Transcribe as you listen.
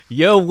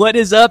Yo, what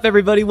is up,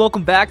 everybody?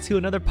 Welcome back to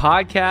another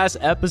podcast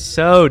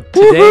episode.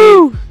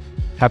 Today,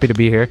 Happy to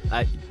be here.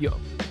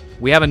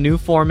 we have a new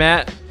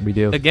format. We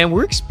do. Again,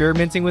 we're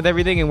experimenting with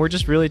everything, and we're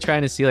just really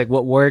trying to see like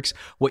what works,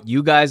 what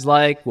you guys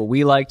like, what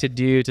we like to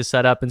do to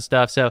set up and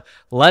stuff. So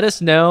let us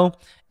know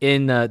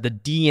in the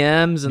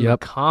DMs and the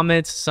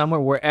comments somewhere,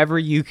 wherever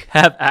you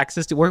have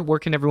access to. Where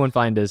can everyone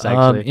find us,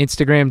 actually?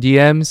 Instagram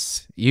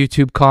DMs,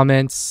 YouTube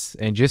comments,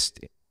 and just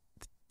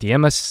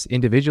DM us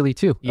individually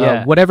too.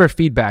 Yeah. Whatever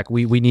feedback,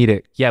 we need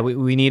it. Yeah,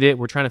 we need it.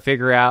 We're trying to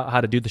figure out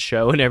how to do the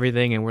show and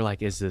everything. And we're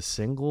like, is this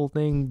single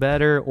thing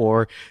better?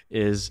 Or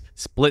is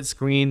split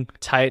screen,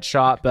 tight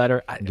shot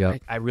better?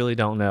 I really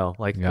don't know.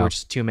 Like, we're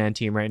just a two-man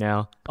team right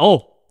now.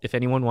 Oh, if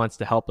anyone wants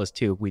to help us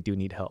too, we do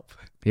need help.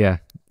 Yeah.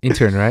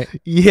 Intern, right?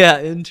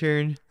 Yeah,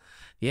 intern.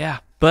 Yeah.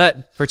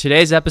 But for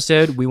today's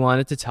episode, we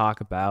wanted to talk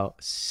about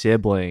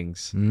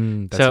siblings.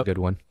 That's a good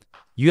one.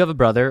 You have a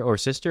brother or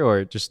sister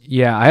or just...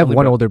 Yeah, I have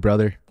one older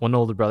brother. One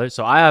older brother.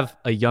 So I have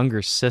a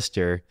younger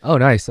sister. Oh,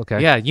 nice.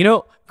 Okay. Yeah. You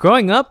know,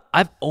 growing up,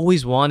 I've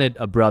always wanted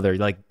a brother,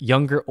 like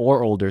younger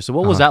or older. So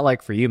what was that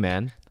like for you,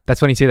 man? That's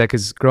funny you say that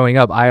because growing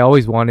up, I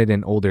always wanted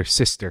an older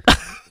sister.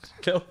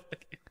 No.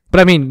 But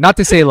I mean, not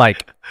to say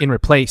like in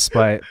replace,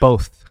 but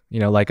both,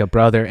 like a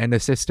brother and a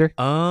sister.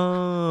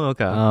 Oh,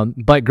 okay.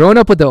 But growing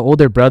up with the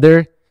older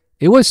brother,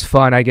 it was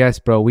fun, I guess,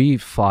 bro. We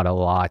fought a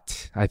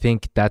lot. I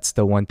think that's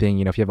the one thing,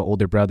 if you have an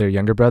older brother,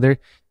 younger brother,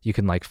 you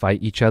can like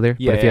fight each other.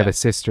 Yeah, but if you have a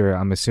sister,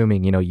 I'm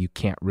assuming, you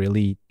can't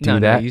really do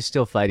that. No, you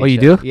still fight each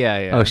other. Oh, you do?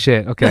 Yeah. Oh,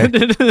 shit. Okay.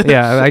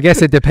 Yeah, I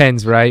guess it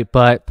depends, right?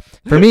 But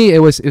for me, it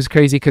was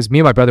crazy because me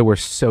and my brother were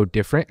so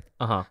different.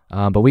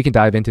 But we can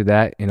dive into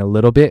that in a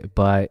little bit.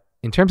 But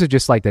in terms of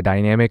just like the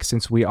dynamics,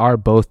 since we are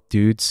both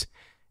dudes,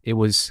 it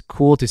was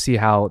cool to see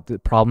how the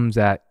problems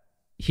that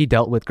he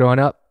dealt with growing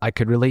up, I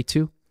could relate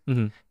to.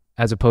 Mm-hmm.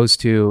 As opposed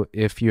to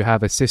if you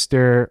have a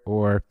sister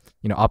or,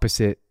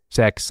 opposite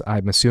sex,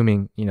 I'm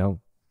assuming,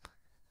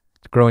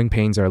 growing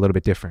pains are a little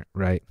bit different,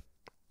 right?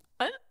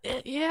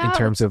 Yeah. In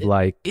terms of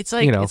like, it's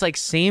like, it's like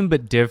same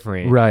but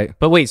different. Right.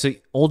 But wait, so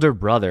older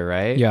brother,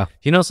 right? Yeah.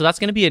 So that's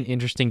going to be an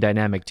interesting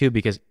dynamic too,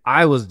 because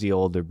I was the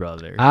older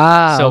brother.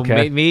 So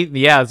okay.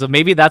 So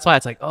maybe that's why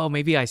it's like, oh,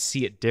 maybe I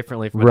see it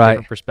differently from a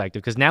different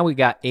perspective. Because now we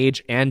got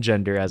age and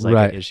gender as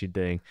like an issue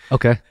thing.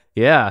 Okay.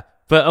 Yeah.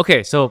 But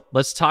okay, so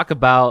let's talk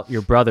about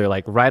your brother.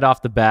 Like right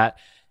off the bat,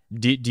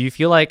 do you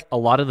feel like a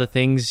lot of the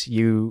things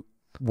you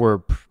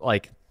were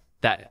like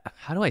that?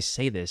 How do I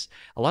say this?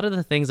 A lot of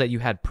the things that you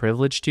had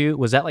privilege to,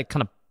 was that like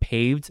kind of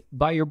paved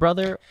by your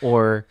brother,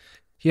 or?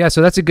 Yeah,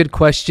 so that's a good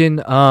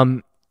question.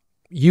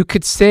 You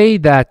could say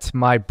that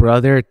my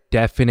brother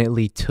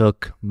definitely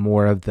took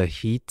more of the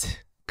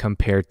heat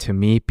compared to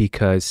me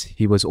because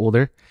he was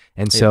older.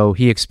 And so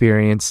he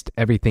experienced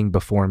everything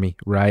before me,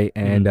 right?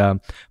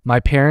 And my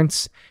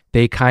parents,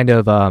 they kind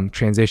of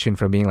transitioned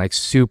from being like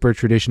super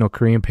traditional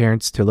Korean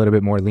parents to a little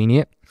bit more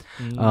lenient.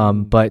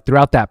 But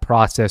throughout that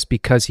process,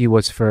 because he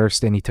was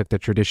first and he took the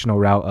traditional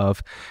route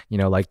of,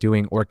 like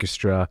doing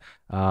orchestra,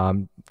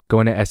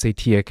 going to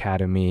SAT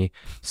Academy,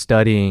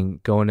 studying,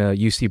 going to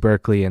UC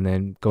Berkeley, and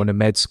then going to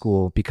med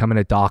school, becoming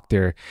a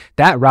doctor,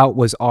 that route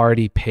was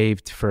already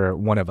paved for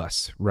one of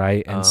us,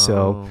 right? And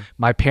so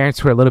my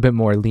parents were a little bit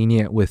more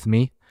lenient with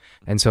me.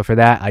 And so for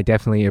that, I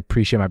definitely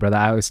appreciate my brother.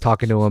 I was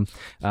talking to him,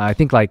 I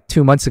think like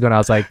 2 months ago, and I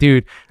was like,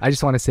 dude, I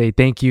just want to say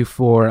thank you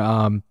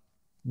for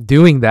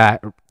doing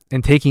that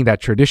and taking that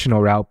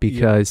traditional route,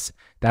 because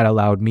that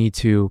allowed me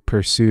to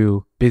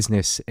pursue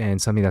business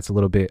and something that's a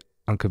little bit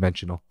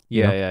unconventional.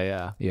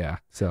 Yeah.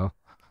 So,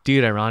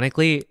 dude,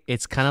 ironically,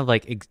 it's kind of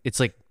like, it's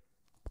like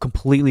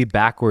completely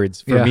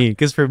backwards for me,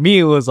 because for me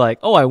it was like,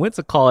 oh, I went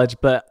to college,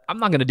 but I'm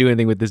not gonna do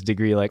anything with this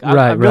degree. Like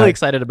I'm really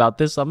excited about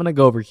this, so I'm gonna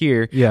go over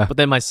here. But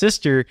then my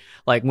sister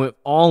like went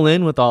all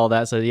in with all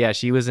that. So yeah,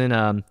 she was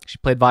in she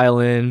played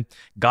violin,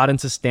 got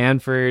into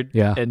Stanford,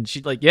 and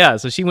she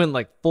so she went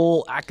like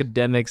full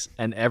academics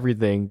and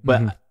everything.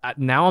 But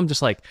now I'm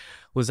just like,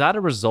 was that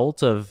a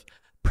result of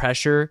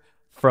pressure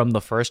from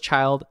the first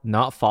child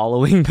not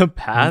following the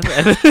path?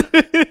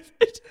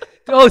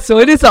 Oh, so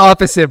it is the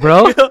opposite,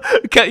 bro.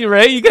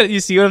 Right? You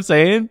see what I'm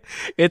saying?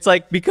 It's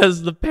like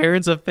because the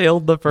parents have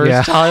failed the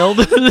first child,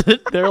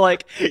 they're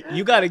like,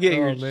 you got to get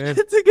your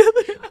shit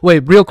together. Wait,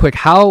 real quick.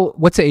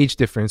 What's the age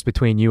difference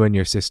between you and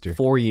your sister?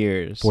 4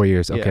 years. 4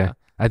 years. Okay. Yeah.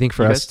 I think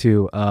for us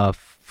too,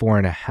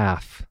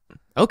 4.5.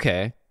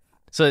 Okay.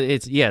 So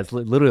it's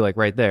literally like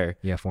right there.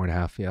 Yeah.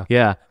 4.5. Yeah.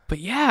 Yeah. But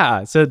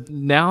yeah. So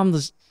now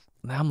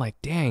I'm like,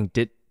 dang,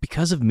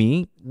 because of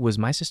me, was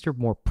my sister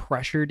more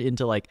pressured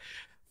into like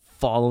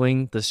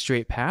following the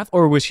straight path,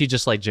 or was she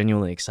just like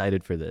genuinely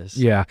excited for this?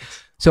 Yeah.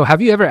 So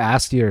have you ever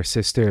asked your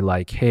sister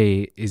like,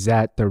 hey, is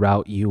that the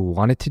route you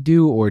wanted to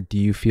do, or do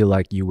you feel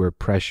like you were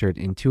pressured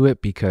into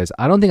it? Because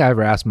I don't think I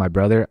ever asked my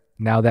brother.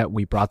 Now that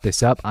we brought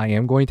this up, I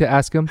am going to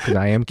ask him because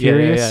I am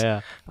curious.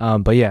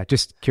 But yeah,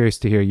 just curious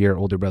to hear your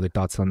older brother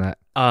thoughts on that.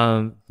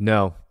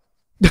 No.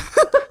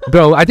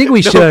 Bro, I think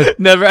we should.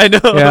 Never. I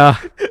know. Yeah.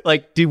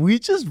 Like, did we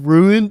just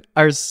ruin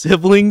our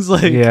siblings?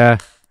 Like, yeah.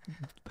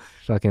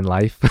 fucking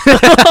life.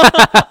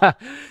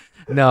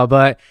 No,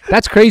 but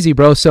that's crazy,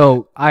 bro.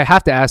 So I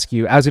have to ask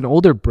you, as an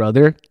older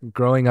brother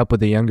growing up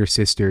with a younger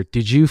sister,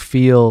 did you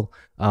feel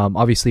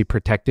obviously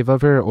protective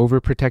of her,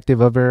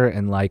 overprotective of her?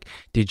 And like,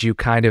 did you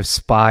kind of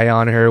spy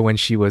on her when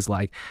she was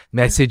like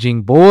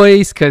messaging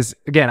boys? Because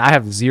again, I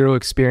have zero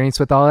experience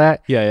with all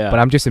that. Yeah. But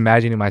I'm just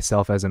imagining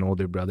myself as an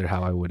older brother,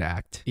 how I would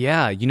act.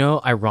 Yeah.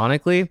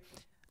 Ironically,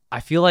 I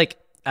feel like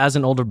as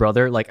an older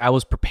brother, like I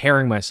was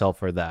preparing myself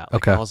for that.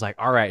 Like, Okay. I was like,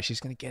 all right, she's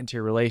going to get into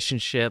a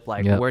relationship.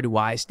 Like, where do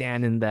I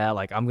stand in that?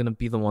 Like, I'm going to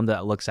be the one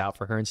that looks out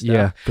for her and stuff.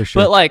 Yeah, for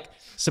sure. But like,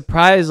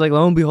 surprise, like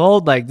lo and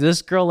behold, like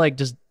this girl, like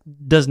just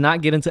does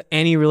not get into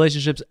any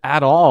relationships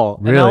at all.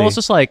 Really? And I was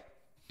just like,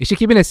 Is she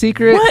keeping a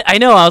secret? what? I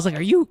know. I was like,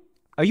 are you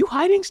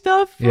hiding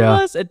stuff from Yeah.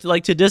 us? It's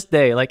like to this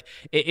day, like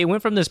it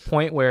went from this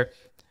point where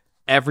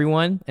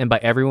everyone, and by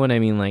everyone I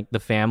mean like the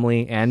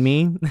family and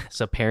me,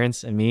 so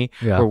parents and me,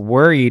 were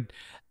worried,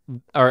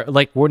 or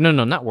like we're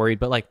not worried,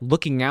 but like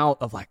looking out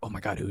of like, oh my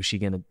god, who is she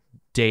gonna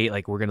date?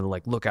 Like we're gonna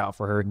like look out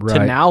for her. Right.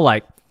 To now,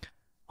 like,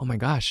 oh my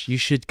gosh, you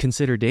should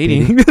consider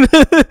dating.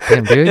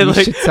 Damn, dude, And you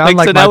like- should sound like,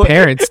 like so now my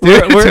parents,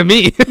 dude, we're- to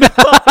me.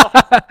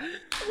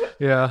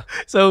 Yeah.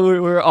 So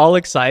we're all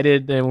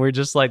excited and we're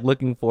just like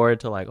looking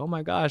forward to like, oh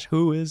my gosh,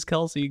 who is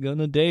Kelsey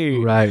gonna date?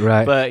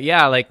 Right. But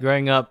yeah, like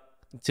growing up,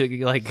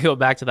 to like go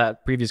back to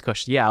that previous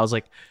question, yeah, I was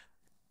like,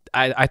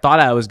 I thought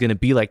I was gonna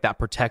be like that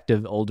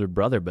protective older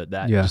brother, but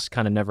that just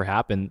kind of never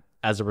happened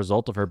as a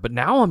result of her. But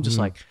now I'm just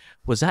like,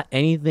 was that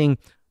anything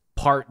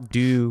part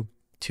due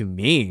to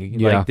me?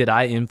 Yeah. Like, did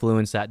I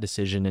influence that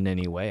decision in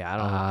any way?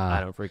 I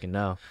don't freaking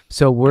know.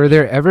 So were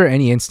there ever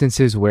any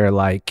instances where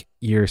like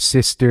your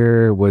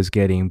sister was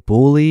getting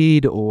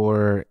bullied,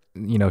 or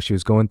she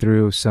was going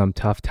through some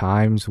tough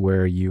times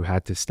where you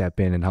had to step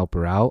in and help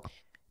her out?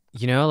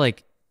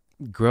 Like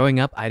growing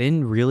up, I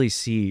didn't really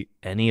see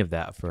any of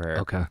that for her.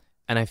 Okay.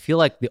 And I feel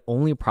like the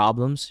only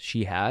problems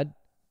she had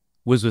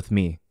was with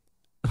me.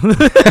 Bro,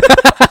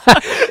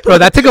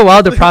 that took a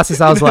while to process.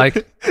 I was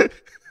like,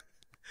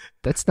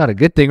 that's not a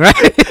good thing,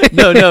 right?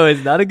 No,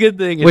 it's not a good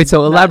thing. Wait, It's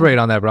so not- elaborate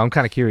on that, bro. I'm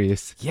kind of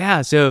curious.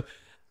 Yeah, so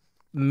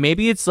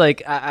maybe it's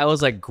like I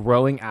was like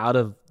growing out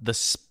of the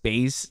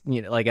space,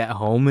 like at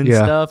home and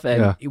stuff.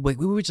 And we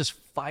would just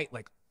fight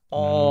like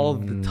all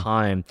the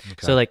time.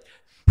 Okay. So like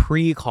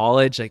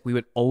pre-college, like we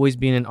would always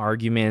be in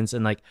arguments.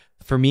 And like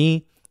for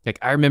me, like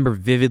I remember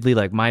vividly,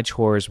 like my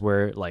chores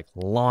were like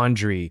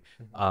laundry,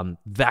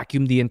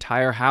 vacuum the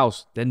entire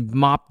house, then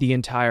mop the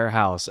entire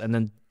house, and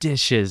then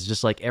dishes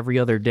just like every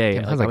other day.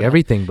 Damn, sounds like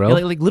everything, bro.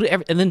 Yeah, like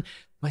literally and then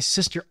my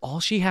sister,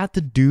 all she had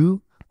to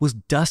do was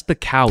dust the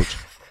couch.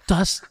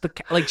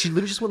 Like she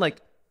literally just went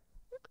like,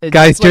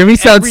 Guys, like Jeremy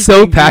sounds so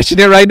everything, dude.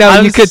 passionate right now.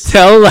 I'm You could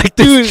tell like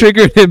this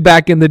triggered him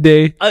back in the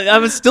day. I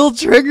was still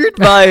triggered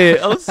by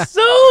it. I was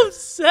so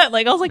upset.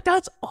 Like I was like,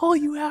 that's all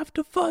you have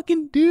to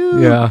fucking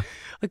do. Yeah.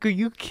 Like, are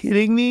you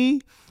kidding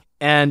me?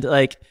 And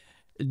like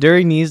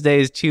during these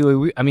days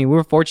too, we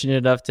were fortunate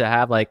enough to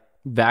have like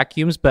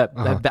vacuums, but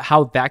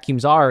how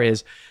vacuums are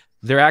is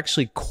they're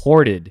actually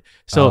corded.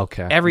 So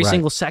every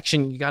single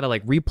section you got to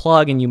like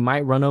replug, and you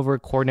might run over a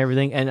cord and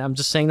everything. And I'm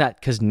just saying that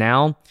because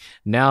now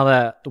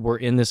that we're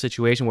in this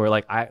situation where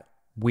like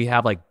we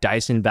have like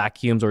Dyson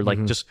vacuums or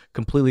like just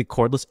completely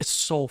cordless, it's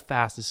so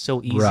fast, it's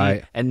so easy.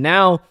 Right. And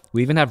now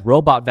we even have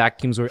robot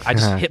vacuums where I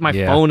just hit my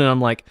phone and I'm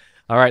like,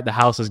 all right, the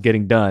house is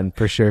getting done.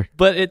 For sure.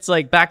 But it's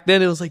like back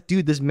then it was like,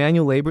 dude, this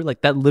manual labor,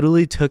 like that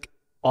literally took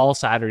all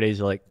Saturdays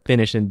to like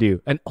finish and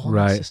do. And all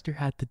my sister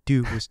had to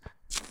do was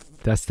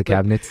That's the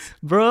cabinets.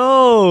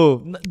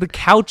 Bro, the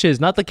couches,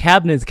 not the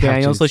cabinets,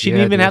 Daniel. So she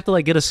didn't even have to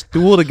like get a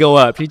stool to go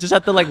up. She just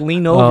had to like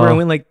lean over and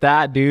went like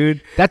that,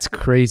 dude. That's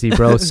crazy,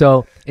 bro.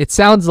 So it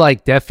sounds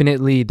like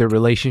definitely the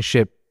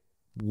relationship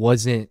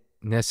wasn't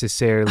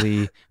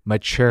necessarily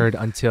matured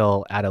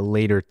until at a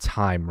later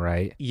time,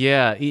 right?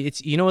 Yeah,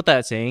 it's what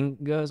that saying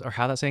goes, or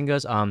how that saying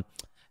goes.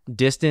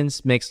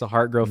 Distance makes the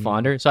heart grow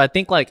fonder. So I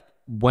think like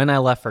when I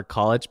left for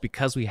college,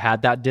 because we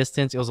had that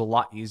distance, it was a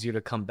lot easier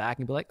to come back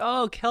and be like,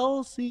 oh,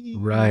 Kelsey.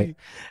 Right.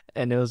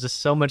 And it was just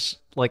so much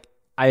like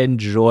I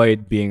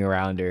enjoyed being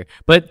around her.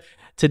 But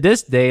to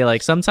this day,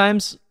 like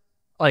sometimes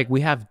like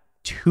we have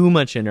too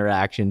much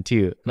interaction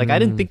too. Like I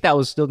didn't think that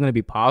was still going to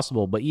be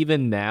possible. But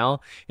even now,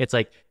 it's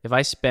like if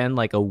I spend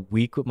like a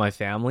week with my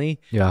family,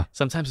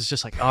 sometimes it's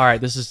just like, all right,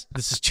 this is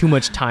too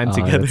much time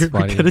together.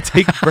 We're gonna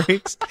take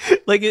breaks.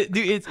 Like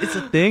it's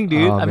a thing,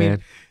 dude. Oh,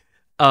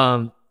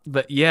 man.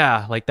 But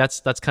yeah, like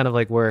that's kind of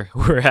like where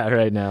we're at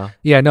right now.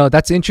 Yeah, no,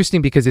 that's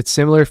interesting because it's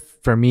similar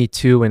for me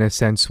too, in a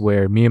sense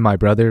where me and my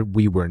brother,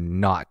 we were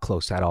not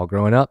close at all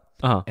growing up.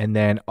 And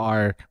then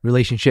our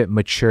relationship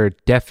matured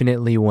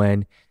definitely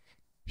when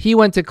he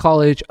went to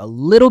college a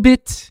little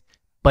bit,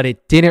 but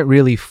it didn't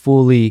really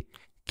fully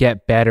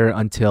get better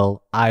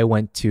until I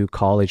went to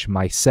college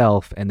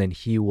myself, and then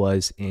he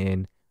was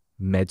in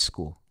med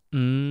school.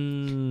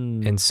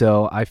 And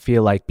so I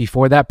feel like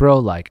before that, bro,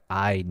 like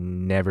I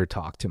never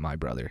talked to my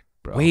brother,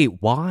 bro.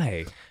 Wait,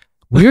 why?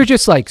 We were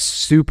just like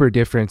super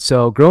different.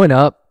 So growing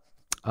up,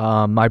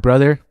 my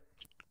brother,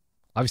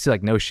 obviously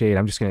like no shade.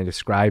 I'm just gonna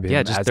describe him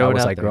just as throw I it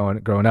was out like there.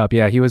 growing up.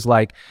 Yeah, he was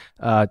like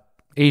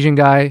Asian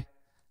guy,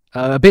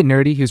 a bit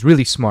nerdy. He was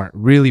really smart,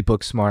 really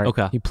book smart.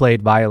 Okay. He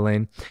played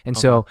violin. And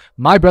so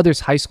my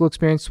brother's high school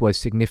experience was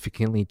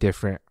significantly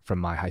different from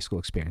my high school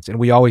experience. And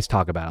we always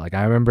talk about it. Like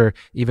I remember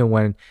even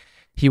when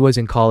he was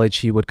in college,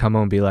 he would come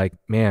home and be like,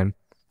 man,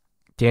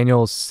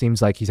 Daniel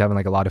seems like he's having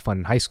like a lot of fun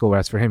in high school.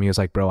 Whereas for him, he was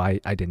like, bro, I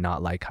did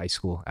not like high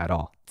school at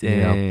all. Dang.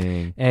 You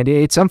know? And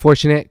it's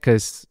unfortunate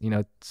because, you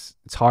know,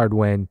 it's hard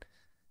when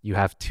you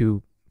have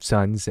two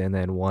sons and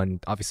then one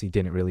obviously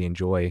didn't really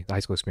enjoy the high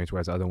school experience,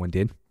 whereas the other one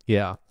did.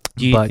 Yeah.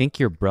 Do you think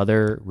your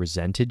brother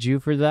resented you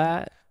for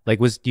that? Like,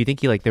 do you think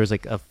there was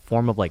like a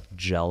form of like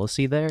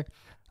jealousy there?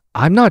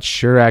 I'm not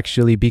sure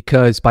actually,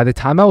 because by the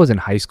time I was in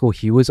high school,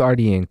 he was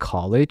already in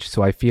college.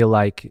 So I feel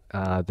like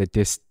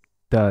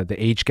the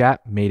age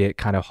gap made it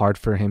kind of hard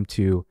for him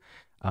to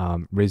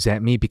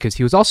resent me because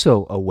he was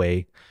also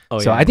away.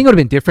 So I think it would have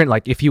been different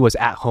like if he was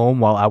at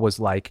home while I was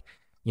like,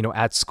 you know,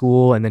 at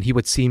school, and then he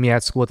would see me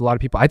at school with a lot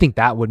of people. I think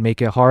that would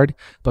make it hard,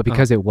 but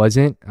because it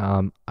wasn't,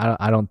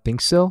 I don't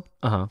think so.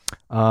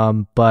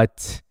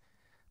 But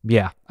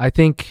yeah, I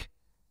think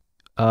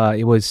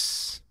it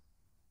was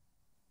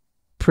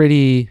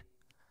pretty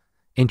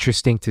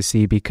interesting to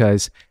see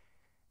because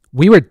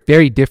we were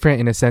very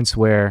different in a sense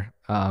where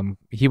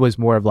he was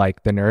more of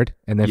like the nerd,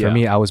 and then for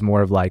me, I was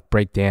more of like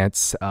break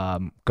dance,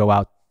 go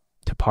out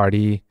to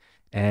party.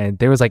 And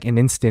there was like an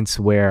instance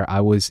where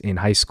I was in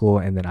high school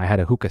and then I had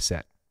a hookah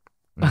set.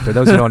 For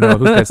those who don't know,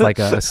 hookah is like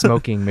a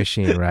smoking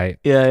machine, right?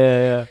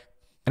 Yeah.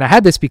 And I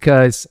had this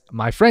because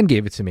my friend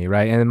gave it to me,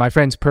 right? And my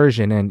friend's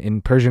Persian, and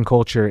in Persian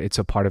culture, it's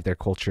a part of their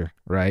culture,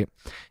 right?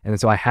 And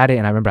so I had it,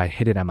 and I remember I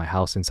hid it at my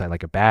house inside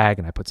like a bag,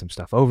 and I put some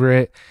stuff over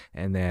it,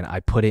 and then I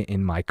put it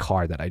in my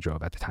car that I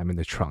drove at the time in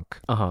the trunk.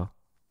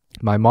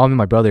 My mom and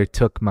my brother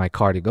took my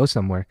car to go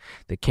somewhere.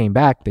 They came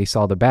back, they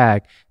saw the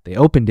bag, they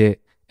opened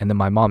it, and then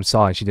my mom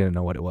saw it and she didn't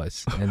know what it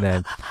was. And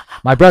then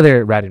my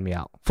brother ratted me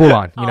out full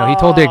on. You know, he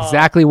told her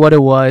exactly what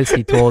it was.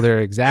 He told her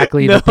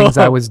exactly the things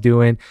I was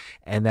doing.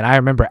 And then I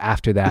remember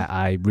after that,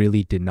 I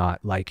really did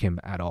not like him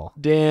at all.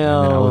 Damn.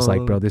 And then I was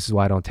like, bro, this is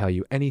why I don't tell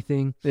you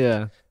anything.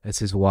 Yeah.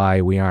 This is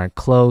why we aren't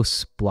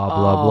close, blah,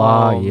 blah,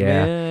 blah.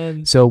 Yeah.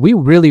 Man. So we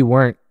really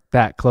weren't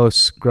that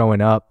close growing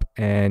up,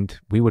 and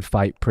we would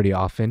fight pretty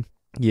often.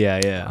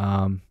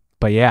 Yeah.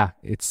 But yeah,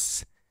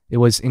 it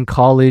was in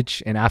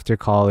college and after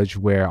college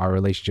where our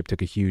relationship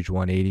took a huge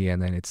 180,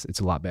 and then it's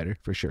a lot better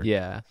for sure.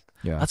 Yeah.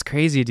 That's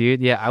crazy,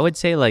 dude. Yeah, I would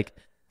say like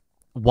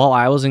while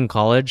I was in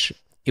college,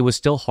 it was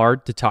still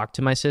hard to talk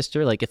to my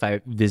sister, like if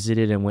I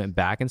visited and went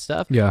back and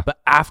stuff. Yeah. But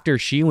after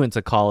she went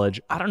to college,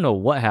 I don't know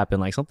what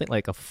happened. Like something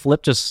like a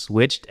flip just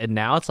switched, and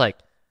now it's like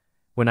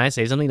when I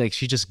say something, like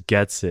she just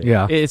gets it.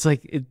 Yeah. It's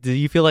like, do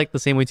you feel like the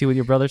same way too with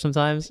your brother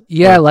sometimes?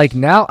 Yeah, like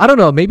now, I don't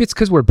know. Maybe it's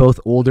because we're both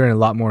older and a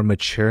lot more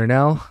mature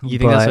now. You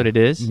think that's what it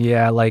is?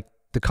 Yeah, like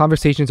the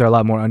conversations are a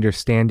lot more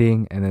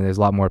understanding, and then there's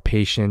a lot more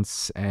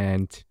patience.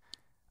 And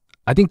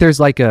I think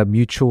there's like a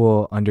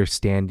mutual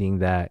understanding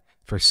that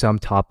for some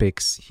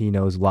topics, he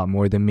knows a lot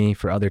more than me.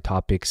 For other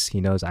topics,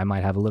 he knows I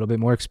might have a little bit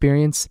more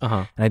experience.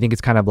 And I think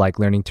it's kind of like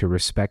learning to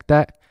respect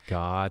that.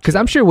 God. Because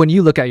I'm sure when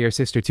you look at your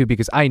sister too,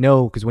 because I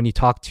know, because when you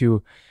talk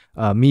to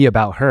me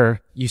about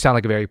her, you sound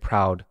like a very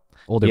proud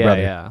older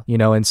brother. Yeah. You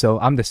know, and so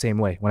I'm the same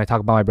way. When I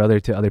talk about my brother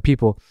to other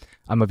people,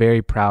 I'm a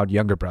very proud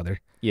younger brother.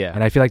 Yeah.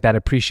 And I feel like that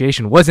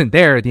appreciation wasn't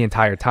there the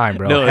entire time,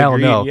 bro. No, Hell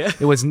agreed, no. yeah.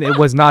 It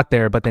was not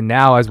there. But then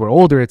now as we're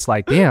older, it's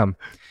like, damn.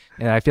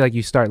 And I feel like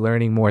you start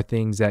learning more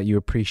things that you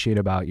appreciate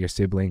about your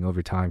sibling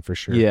over time for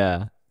sure.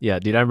 Yeah. Yeah,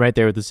 dude, I'm right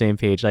there with the same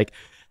page. Like,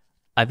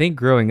 I think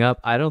growing up,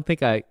 I don't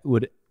think I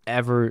would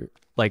ever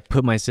like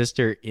put my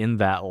sister in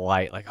that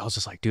light. Like I was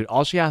just like, dude,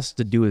 all she has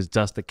to do is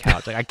dust the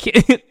couch. Like I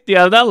can't.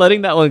 Yeah, I'm not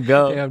letting that one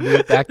go. Damn,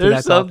 dude, back to There's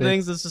that some topic.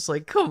 things that's just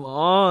like, come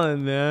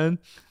on, man.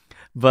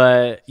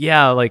 But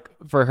yeah, like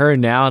for her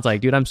now, it's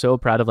like, dude, I'm so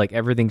proud of like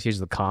everything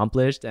she's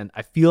accomplished, and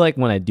I feel like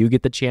when I do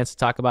get the chance to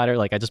talk about her,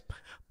 like I just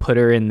put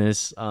her in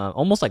this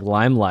almost like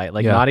limelight.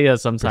 Like Nadia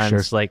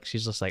sometimes, like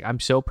she's just like, I'm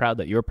so proud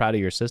that you're proud of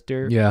your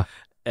sister. Yeah,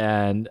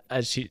 and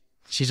she's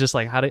just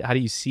like, how do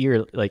you see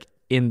her like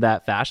in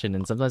that fashion?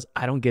 And sometimes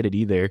I don't get it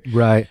either.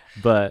 right.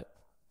 But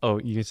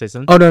you can say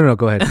something? Oh no,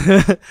 go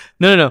ahead.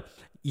 No.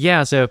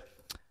 Yeah, so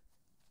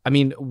I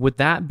mean, with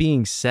that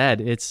being said,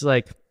 it's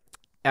like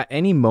at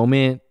any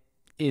moment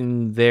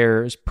in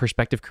their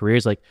prospective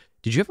careers, like,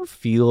 did you ever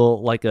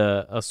feel like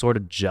a sort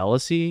of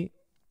jealousy?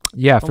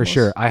 Yeah, for Almost.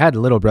 sure. I had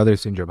little brother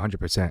syndrome,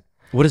 100%.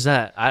 What is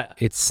that?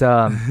 It's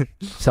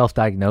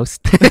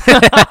self-diagnosed.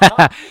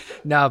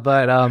 No,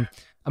 but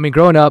I mean,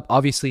 growing up,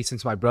 obviously,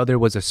 since my brother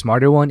was a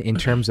smarter one in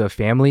terms of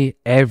family,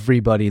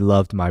 everybody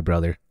loved my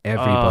brother.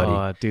 Everybody.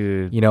 Oh,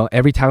 dude. You know,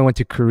 every time I went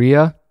to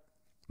Korea,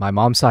 my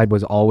mom's side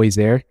was always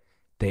there.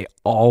 They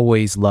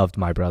always loved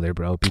my brother,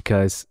 bro,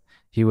 because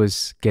he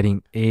was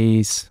getting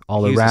A's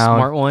all He was around. a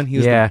smart one. He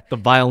was the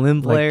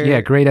violin player.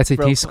 Like, great SAT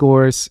Bro,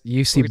 scores,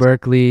 UC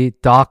Berkeley,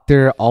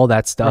 doctor, all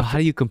that bro, stuff. how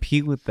do you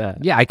compete with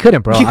that? Yeah, I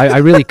couldn't, bro. I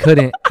really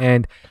couldn't.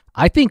 And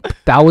I think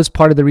that was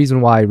part of the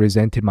reason why I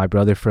resented my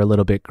brother for a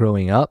little bit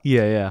growing up.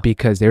 Yeah.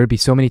 Because there would be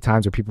so many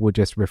times where people would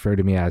just refer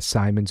to me as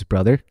Simon's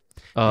brother.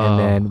 And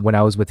then when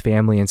I was with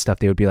family and stuff,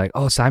 they would be like,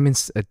 oh,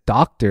 Simon's a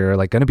doctor,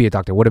 like going to be a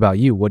doctor. What about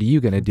you? What are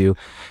you going to do?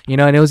 You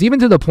know, and it was even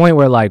to the point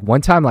where like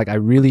one time, like I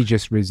really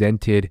just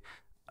resented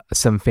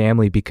some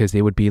family because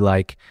they would be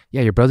like,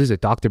 yeah, your brother's a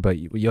doctor, but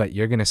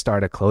you're going to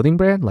start a clothing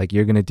brand? Like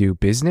you're going to do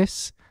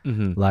business?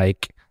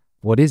 Like,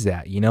 what is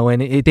that? You know,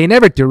 and they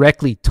never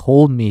directly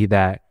told me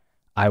that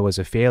I was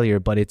a failure,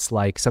 but it's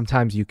like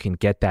sometimes you can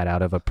get that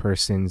out of a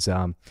person's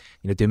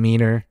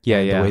demeanor,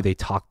 and the way they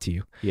talk to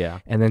you. Yeah.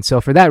 And then so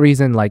for that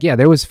reason, like, yeah,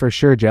 there was for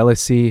sure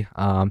jealousy.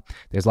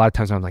 There's a lot of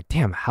times where I'm like,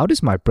 damn, how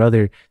does my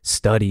brother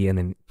study and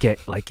then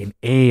get like an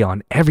A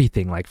on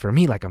everything? Like for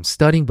me, like I'm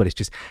studying, but it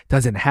just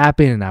doesn't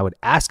happen. And I would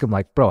ask him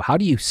like, bro, how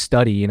do you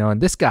study? You know,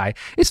 and this guy,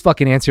 his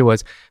fucking answer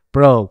was,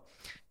 bro,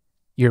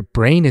 your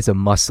brain is a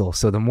muscle,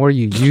 so the more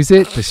you use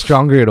it, the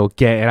stronger it'll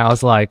get. And I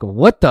was like,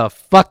 what the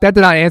fuck? That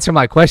did not answer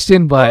my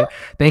question, but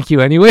thank you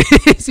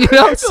anyways. You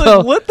know, so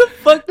like, what the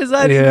fuck does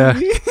that even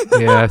mean?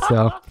 Yeah,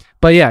 so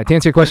but yeah, to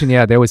answer your question,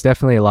 yeah, there was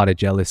definitely a lot of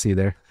jealousy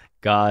there.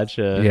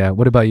 Gotcha. Yeah,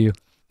 what about you?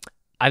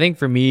 I think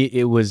for me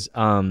it was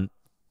how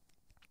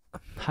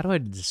do I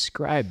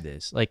describe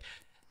this? Like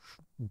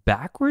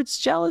backwards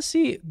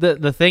jealousy.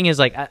 The thing is,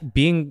 like,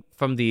 being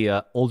from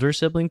the older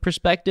sibling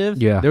perspective,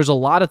 there's a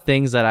lot of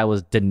things that I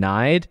was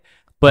denied,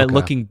 but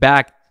looking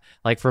back,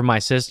 like for my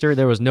sister,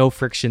 there was no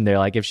friction there.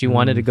 Like if she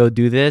wanted to go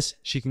do this,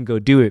 she can go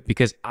do it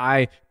because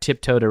I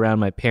tiptoed around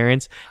my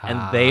parents,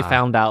 and they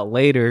found out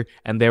later,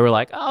 and they were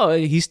like, oh,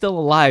 he's still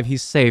alive,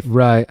 he's safe,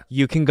 right?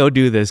 You can go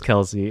do this,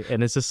 Kelsey.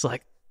 And it's just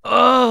like,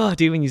 oh,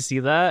 dude, when you see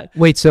that.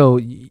 Wait, so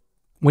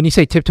when you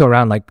say tiptoe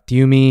around, like, do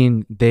you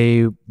mean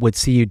they would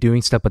see you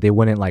doing stuff, but they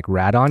wouldn't like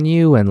rat on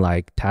you and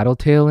like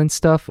tattletale and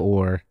stuff,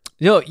 or?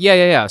 No,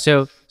 yeah.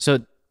 So,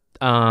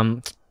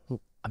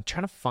 I'm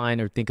trying to find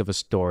or think of a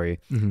story.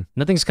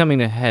 Nothing's coming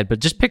to head, but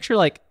just picture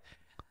like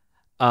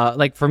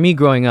for me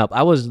growing up,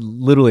 I was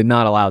literally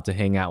not allowed to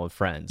hang out with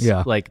friends.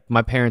 Yeah. Like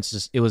my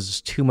parents it was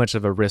just too much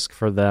of a risk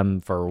for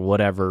them for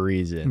whatever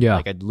reason. Yeah.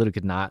 Like I literally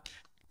could not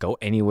go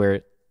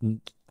anywhere.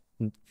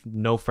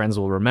 No friends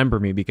will remember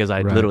me because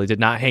I literally did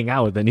not hang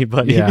out with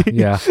anybody.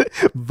 Yeah.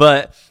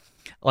 But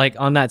like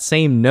on that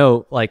same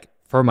note, like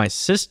for my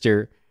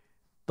sister,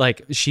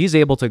 like she's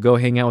able to go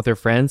hang out with her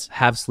friends,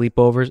 have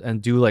sleepovers,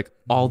 and do like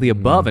all the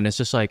above. And it's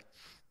just like,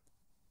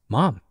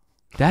 Mom,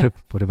 Dad,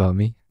 what about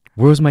me?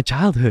 Where was my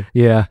childhood?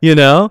 Yeah. You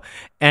know?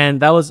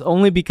 And that was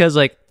only because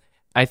like,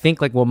 I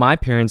think like what my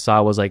parents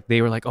saw was like,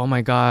 they were like, oh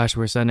my gosh,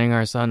 we're sending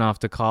our son off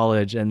to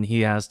college and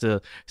he has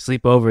to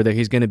sleep over there.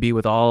 He's going to be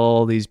with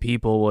all these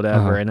people,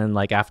 whatever. And then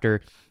like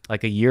after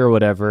like a year or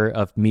whatever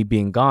of me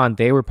being gone,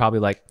 they were probably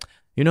like,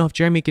 you know, if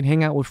Jeremy can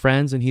hang out with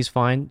friends and he's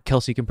fine,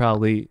 Kelsey can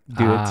probably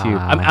do it too.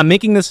 I'm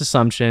making this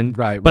assumption,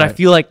 but I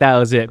feel like that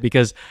was it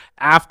because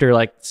after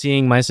like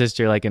seeing my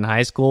sister like in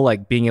high school,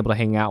 like being able to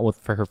hang out with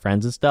for her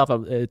friends and stuff,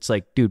 it's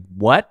like, dude,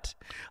 what?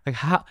 Like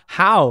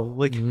how?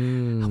 Like,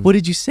 what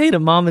did you say to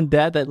mom and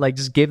dad that like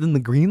just gave them the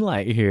green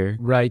light here?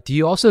 Right. Do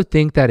you also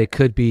think that it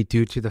could be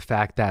due to the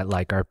fact that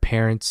like our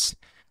parents'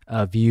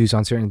 views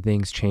on certain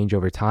things change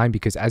over time?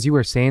 Because as you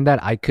were saying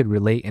that, I could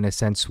relate in a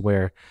sense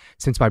where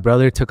since my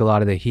brother took a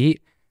lot of the heat,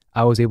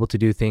 I was able to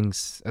do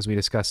things, as we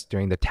discussed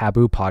during the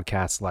Taboo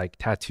podcast, like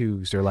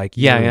tattoos or like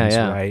earrings,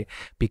 right?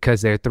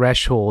 Because their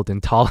threshold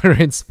and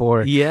tolerance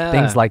for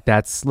things like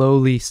that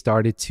slowly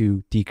started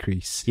to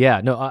decrease.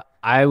 Yeah, no,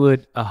 I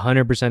would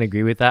 100%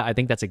 agree with that. I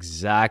think that's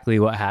exactly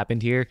what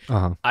happened here.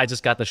 I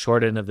just got the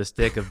short end of the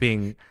stick of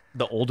being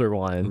the older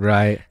one.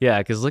 Right. Yeah,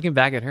 because looking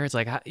back at her, it's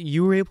like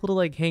you were able to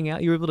like hang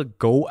out, you were able to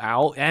go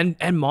out, and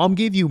mom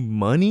gave you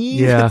money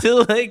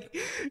to like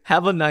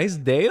have a nice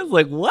day. I was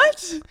like,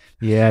 what?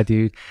 Yeah,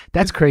 dude.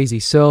 That's crazy.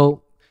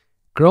 So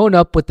growing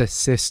up with a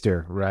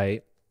sister,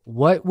 right?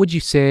 What would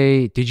you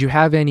say, did you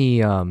have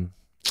any, I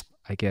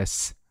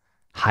guess,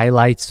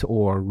 highlights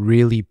or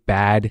really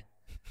bad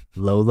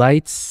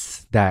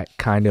lowlights that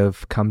kind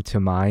of come to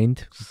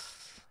mind?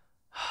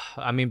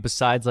 I mean,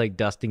 besides like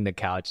dusting the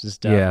couch and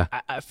stuff, yeah.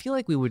 I feel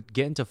like we would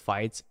get into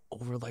fights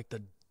over like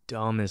the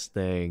dumbest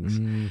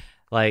things.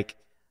 Like,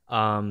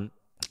 I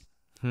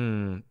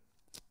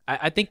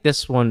think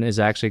this one is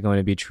actually going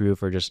to be true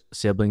for just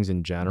siblings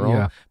in general.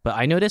 Yeah. But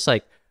I noticed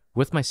like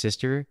with my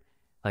sister,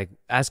 like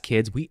as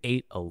kids, we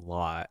ate a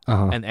lot.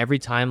 And every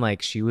time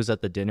like she was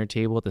at the dinner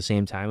table at the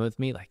same time with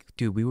me, like,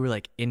 dude, we were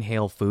like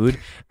inhale food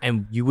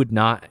and you would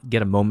not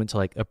get a moment to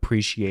like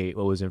appreciate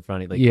what was in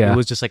front of you. Like it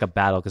was just like a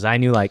battle because I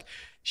knew like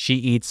she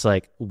eats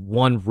like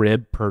one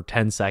rib per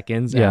 10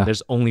 seconds and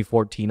there's only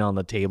 14 on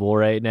the table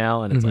right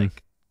now. And it's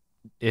like,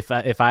 if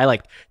I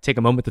like take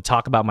a moment to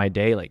talk about my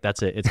day, like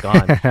that's it, it's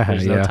gone.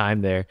 There's no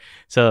time there.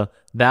 So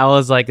that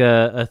was like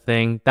a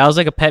thing. That was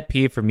like a pet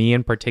peeve for me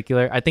in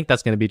particular. I think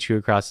that's going to be true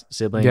across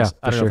siblings. Yeah,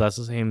 I don't know if that's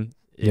the same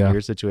in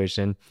your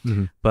situation,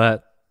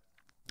 but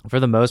for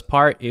the most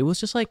part, it was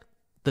just like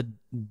the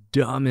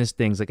dumbest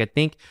things. Like I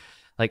think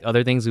like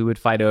other things we would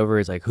fight over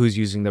is like who's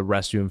using the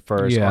restroom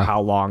first, Yeah. or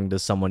how long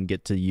does someone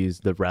get to use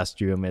the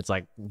restroom. It's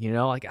like,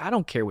 like I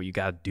don't care what you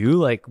gotta do.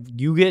 Like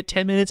you get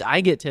 10 minutes, I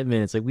get 10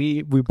 minutes. Like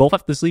we both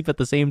have to sleep at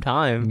the same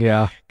time.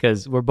 Yeah.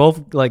 Because we're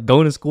both like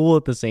going to school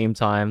at the same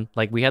time.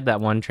 Like we had that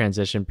one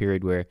transition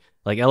period where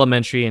like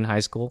elementary and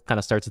high school kind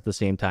of starts at the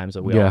same time,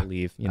 so we all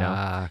leave.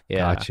 Yeah.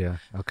 Gotcha.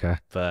 Okay.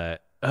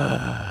 But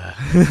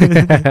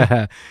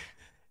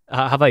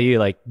how about you?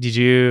 Like, did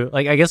you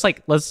like? I guess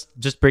like let's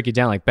just break it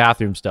down. Like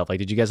bathroom stuff. Like,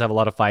 did you guys have a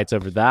lot of fights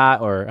over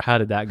that, or how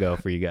did that go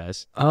for you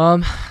guys?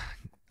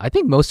 I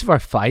think most of our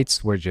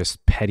fights were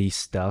just petty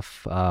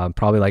stuff.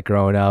 Probably like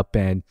growing up,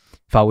 and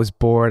if I was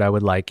bored, I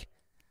would like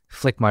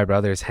flick my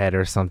brother's head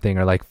or something,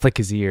 or like flick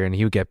his ear, and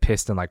he would get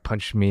pissed and like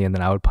punch me, and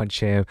then I would punch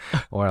him.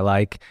 Or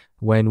like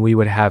when we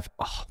would have,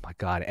 oh my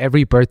God,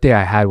 every birthday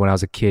I had when I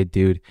was a kid,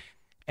 dude.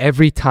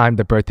 Every time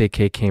the birthday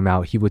cake came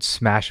out, he would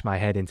smash my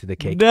head into the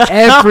cake.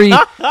 Every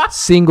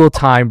single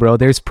time, bro.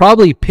 There's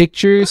probably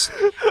pictures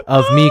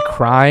of me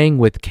crying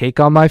with cake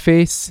on my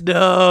face.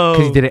 No.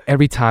 Because he did it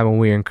every time when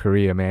we were in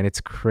Korea, man.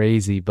 It's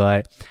crazy,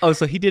 but... Oh,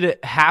 so he did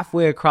it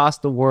halfway across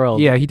the world.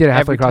 Yeah, he did it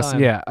halfway across.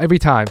 time. Yeah, every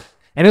time.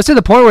 And it was to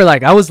the point where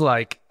like I was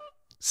like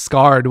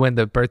scarred when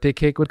the birthday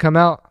cake would come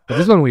out. But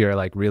this is when we were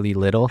like really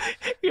little.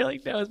 You're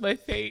like, that was my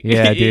fate.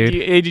 Yeah, dude.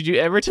 Did you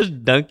ever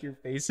just dunk your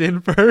face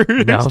in first?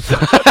 No.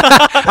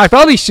 I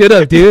probably should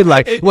have, dude.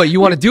 Like, what, you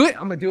want to do it?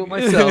 I'm going to do it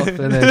myself.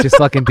 And then just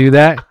fucking do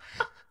that.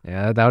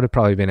 Yeah, that would have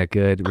probably been a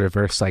good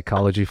reverse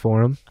psychology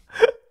for him.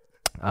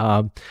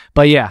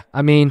 But yeah,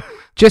 I mean,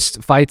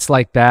 just fights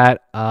like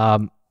that.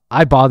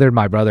 I bothered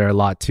my brother a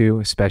lot too,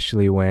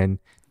 especially when,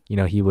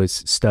 he was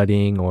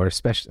studying, or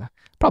especially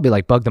probably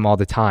like bugged him all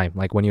the time.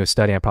 Like when he was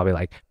studying, I probably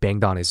like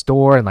banged on his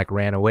door and like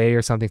ran away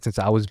or something since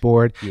I was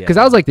bored. Because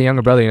I was like the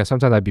younger brother,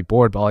 sometimes I'd be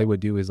bored, but all he would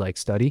do is like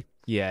study.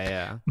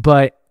 Yeah.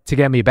 But to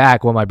get me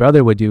back, what my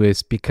brother would do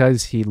is,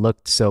 because he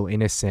looked so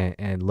innocent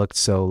and looked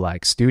so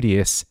like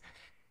studious,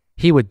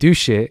 he would do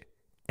shit.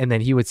 And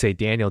then he would say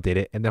Daniel did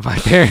it, and then my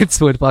parents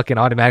would fucking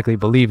automatically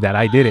believe that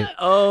I did it.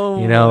 Oh,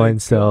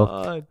 and so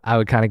God. I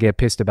would kind of get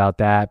pissed about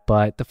that.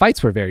 But the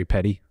fights were very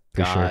petty.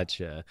 Gotcha.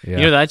 Sure.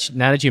 Yeah.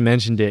 Now that you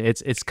mentioned it,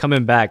 it's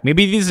coming back.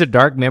 Maybe these are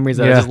dark memories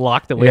that I just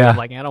locked away. I'm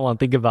like, I don't want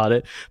to think about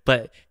it.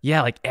 But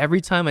yeah, like every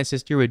time my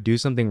sister would do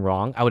something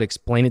wrong, I would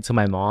explain it to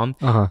my mom.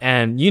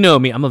 And you know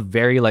me, I'm a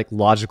very like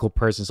logical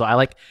person, so I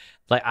like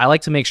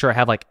to make sure I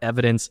have like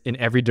evidence in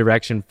every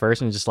direction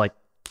first, and just like,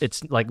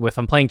 it's like if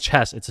I'm playing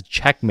chess, it's a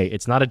checkmate.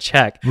 It's not a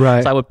check.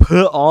 Right. So I would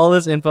put all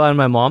this info on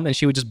my mom, and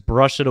she would just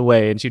brush it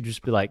away, and she'd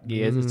just be like,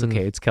 "Yeah, it's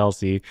okay. It's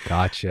Kelsey."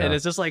 Gotcha. And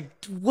it's just like,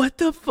 what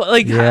the fuck?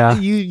 Like, how,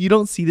 you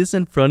don't see this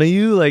in front of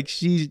you? Like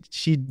she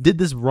did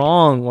this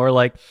wrong, or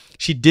like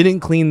she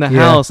didn't clean the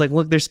house. Like,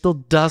 look, there's still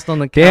dust on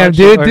the couch.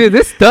 Damn, dude,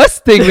 this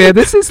dust thing, man.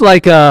 This is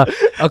like a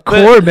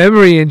core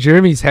memory in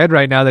Jeremy's head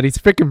right now that he's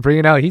freaking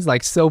bringing out. He's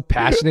like so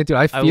passionate, dude.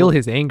 I feel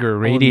his anger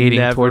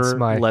radiating towards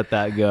my. Let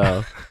that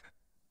go.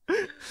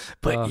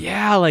 But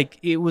yeah, like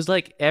it was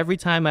like every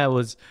time I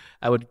would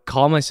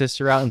call my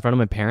sister out in front of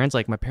my parents,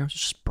 like my parents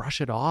would just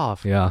brush it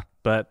off. Yeah.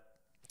 But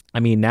I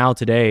mean, now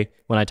today,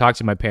 when I talk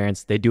to my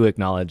parents, they do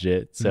acknowledge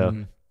it.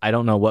 So I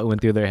don't know what went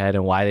through their head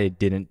and why they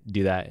didn't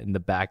do that in the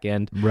back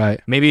end.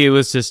 Right. Maybe it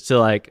was just to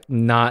like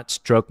not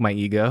stroke my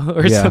ego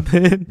or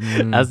something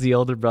as the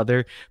older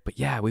brother. But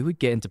yeah, we would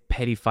get into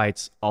petty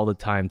fights all the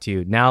time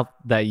too. Now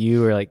that you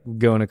were like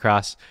going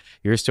across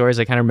your stories,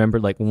 I kind of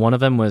remembered like one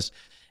of them was,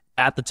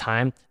 at the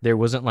time, there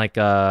wasn't like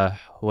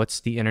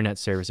what's the internet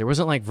service? There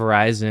wasn't like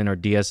Verizon or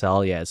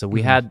DSL yet. So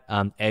we had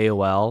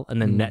AOL and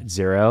then Net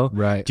Zero.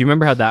 Right. Do you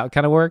remember how that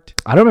kind of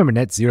worked? I don't remember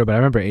Net Zero, but I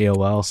remember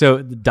AOL. So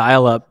the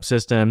dial-up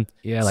system.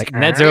 Yeah, like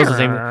Net Zero's the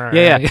same.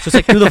 Yeah. So it's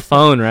like through the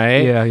phone, right?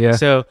 Yeah.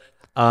 So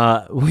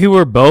we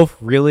were both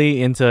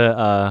really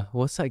into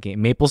what's that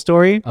game? Maple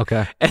Story.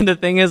 Okay. And the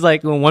thing is,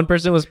 like when one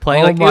person was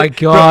playing, like, my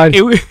God,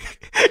 you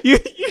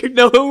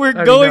know where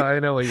we're going. I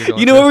know where you're going.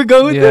 You know where we're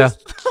going with this?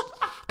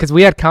 Because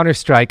we had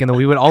Counter-Strike, and then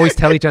we would always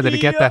tell each other to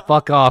get that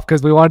fuck off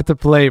because we wanted to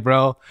play,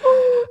 bro.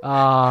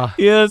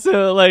 Yeah,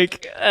 so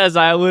like as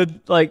I would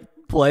like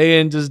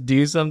play and just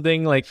do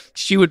something, like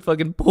she would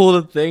fucking pull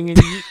the thing, and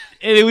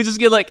it would just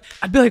get like,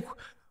 I'd be like,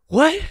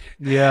 what?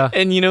 Yeah.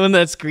 And when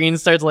that screen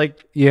starts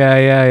like,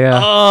 yeah.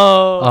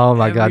 Oh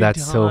my God,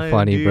 that's time, so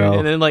funny, dude. bro.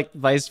 And then like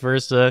vice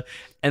versa.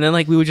 And then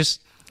like we would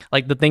just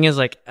like, the thing is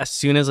like, as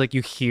soon as like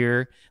you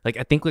hear, like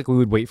I think like we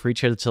would wait for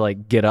each other to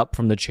like get up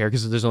from the chair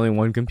because there's only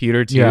one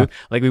computer too. Yeah.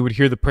 Like we would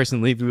hear the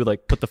person leave, we would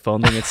like put the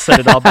phone thing and set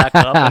it all back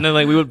up, and then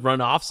like we would run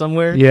off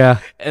somewhere. Yeah.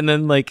 And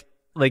then like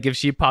if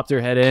she popped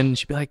her head in,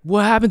 she'd be like,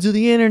 "What happened to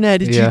the internet?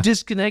 Did you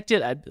disconnect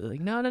it?" I'd be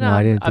like, No,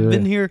 I didn't I've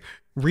been here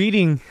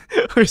reading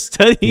or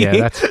studying.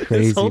 Yeah, that's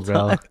crazy,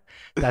 bro.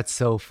 That's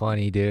so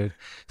funny, dude.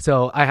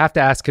 So I have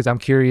to ask because I'm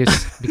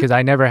curious because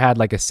I never had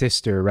like a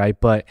sister, right?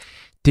 But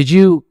did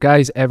you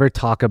guys ever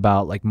talk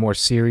about like more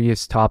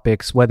serious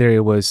topics, whether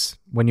it was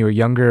when you were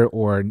younger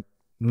or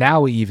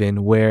now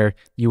even, where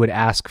you would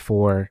ask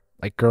for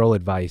like girl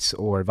advice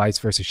or vice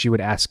versa? She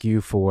would ask you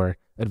for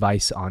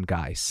advice on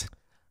guys.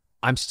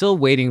 I'm still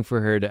waiting for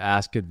her to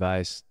ask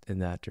advice in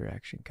that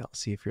direction,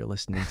 Kelsey, if you're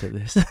listening to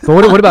this. But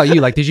what about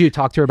you? Like, did you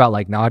talk to her about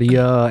like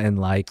Nadia and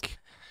like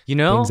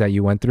things that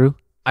you went through?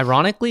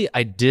 Ironically,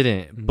 I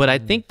didn't, but I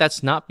think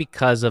that's not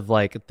because of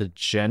like the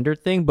gender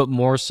thing, but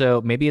more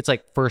so maybe it's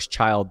like first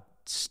child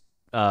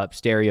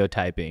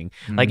stereotyping.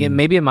 Like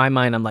maybe in my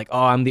mind, I'm like,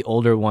 oh, I'm the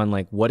older one.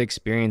 Like, what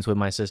experience would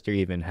my sister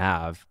even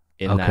have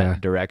in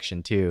that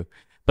direction too?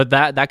 But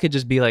that could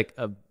just be like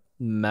a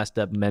messed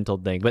up mental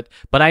thing.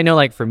 But I know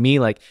like for me,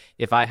 like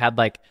if I had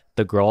like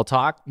the girl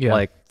talk,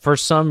 like for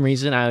some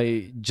reason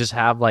I just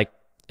have like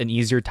an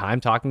easier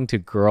time talking to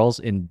girls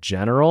in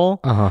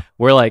general,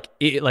 where like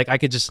I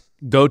could just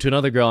go to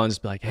another girl and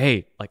just be like,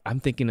 hey, like I'm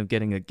thinking of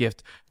getting a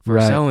gift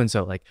for so and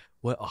so, like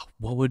what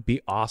would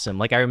be awesome.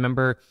 Like I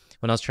remember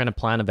when I was trying to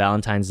plan a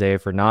Valentine's Day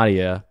for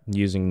Nadia,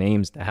 using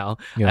names now,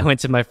 I went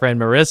to my friend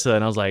Marissa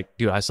and I was like,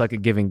 dude, I suck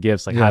at giving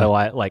gifts. Like, how do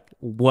I, like,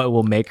 what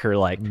will make her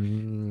like,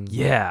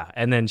 yeah.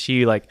 And then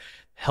she like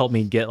helped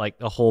me get like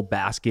a whole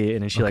basket,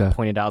 and then she like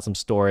pointed out some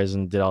stores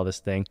and did all this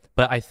thing.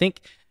 But I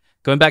think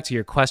going back to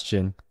your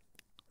question,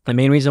 the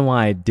main reason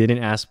why I didn't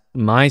ask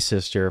my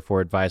sister for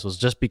advice was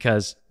just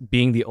because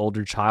being the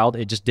older child,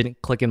 it just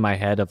didn't click in my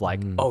head of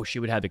like, oh, she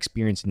would have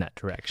experience in that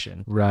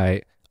direction.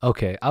 Right.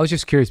 Okay. I was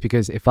just curious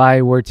because if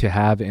I were to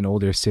have an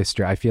older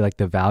sister, I feel like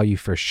the value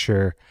for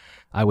sure,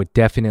 I would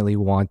definitely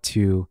want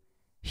to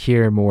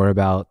hear more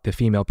about the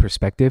female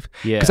perspective.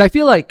 Yeah. Because I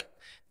feel like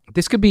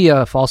this could be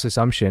a false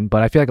assumption,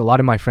 but I feel like a lot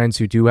of my friends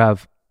who do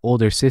have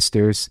older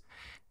sisters,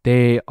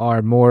 they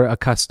are more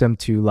accustomed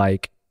to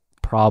like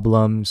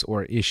problems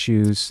or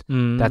issues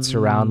that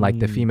surround like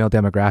the female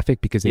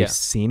demographic because they've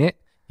seen it.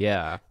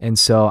 Yeah. And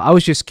so I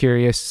was just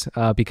curious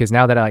because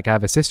now that I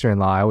have a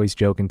sister-in-law, I always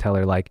joke and tell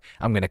her like,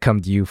 I'm going to come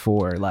to you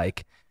for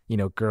like, you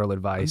know, girl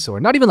advice, or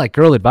not even like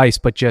girl advice,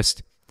 but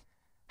just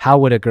how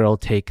would a girl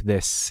take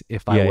this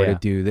if I were to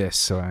do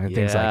this, or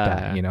things like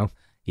that, you know?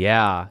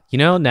 Yeah. You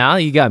know, now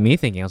you got me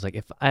thinking. I was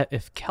like,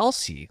 if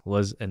Kelsey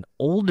was an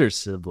older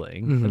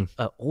sibling,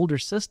 an older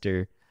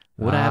sister,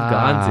 would I have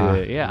gone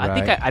to it? Yeah,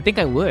 right. I think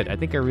I would. I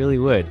think I really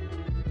would.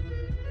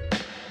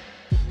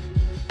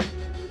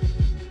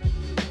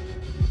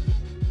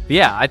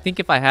 Yeah, I think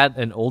if I had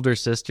an older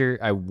sister,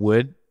 I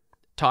would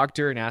talk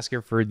to her and ask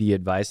her for the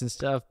advice and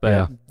stuff.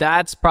 But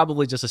that's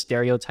probably just a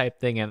stereotype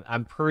thing. And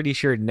I'm pretty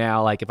sure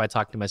now, like if I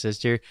talk to my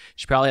sister,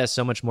 she probably has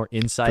so much more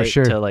insight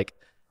to like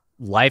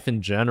life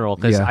in general.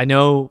 Because I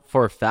know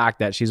for a fact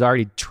that she's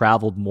already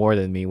traveled more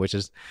than me, which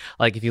is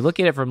like, if you look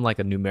at it from like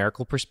a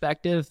numerical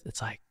perspective,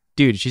 it's like,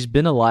 dude, she's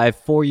been alive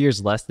 4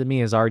 years less than me,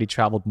 has already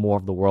traveled more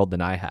of the world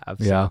than I have.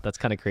 So that's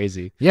kind of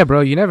crazy. Yeah,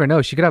 bro, you never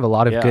know. She could have a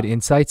lot of good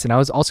insights. And I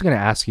was also going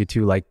to ask you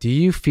too, like, do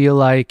you feel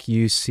like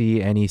you see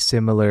any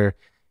similar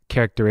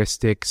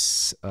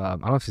characteristics? I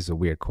don't know if this is a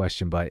weird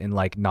question, but in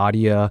like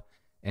Nadia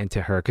and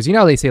to her, because you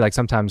know they say like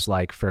sometimes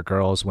like for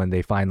girls when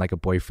they find like a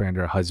boyfriend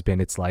or a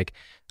husband, it's like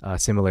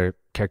similar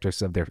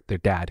characteristics of their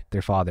dad,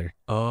 their father.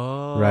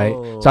 Oh, right.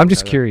 So I'm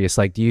just curious,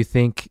 like, do you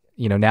think,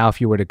 you know, now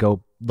if you were to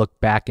go look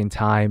back in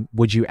time,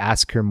 would you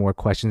ask her more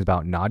questions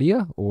about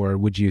Nadia, or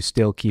would you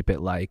still keep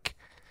it like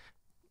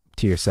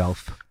to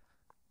yourself?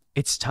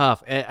 It's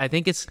tough. I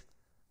think it's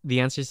the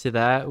answers to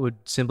that would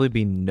simply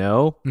be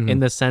no,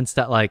 in the sense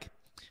that like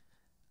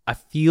I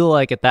feel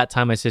like at that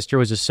time my sister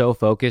was just so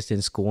focused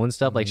in school and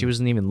stuff, like she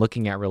wasn't even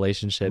looking at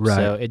relationships,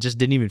 so it just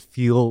didn't even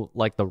feel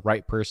like the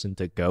right person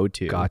to go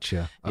to.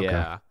 Gotcha. Okay.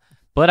 Yeah,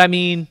 but I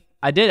mean,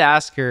 I did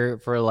ask her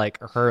for like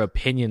her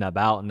opinion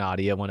about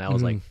Nadia when I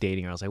was like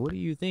dating her. I was like, what do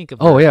you think of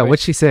her? Oh yeah,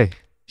 what'd she say?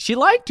 She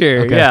liked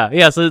her. Okay.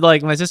 Yeah. So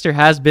like my sister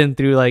has been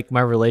through like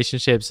my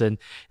relationships, and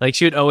like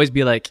she would always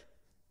be like,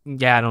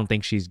 yeah, I don't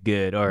think she's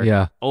good,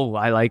 or oh,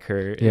 I like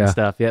her and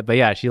stuff. Yeah, but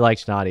yeah, she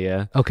likes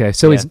Nadia. Okay,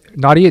 so is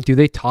Nadia, do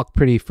they talk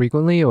pretty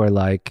frequently, or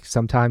like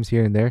sometimes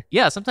here and there?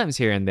 Yeah, sometimes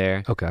here and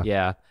there. Okay.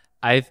 Yeah.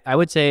 I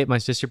would say my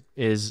sister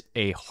is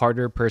a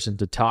harder person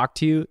to talk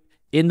to,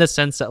 in the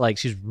sense that like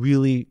she's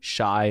really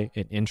shy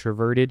and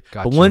introverted.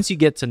 Gotcha. But once you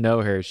get to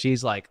know her,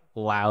 she's like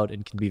loud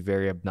and can be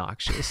very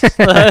obnoxious.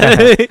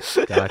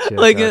 Gotcha.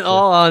 Like in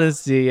all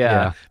honesty,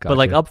 yeah. But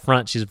like up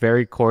front, she's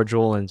very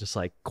cordial and just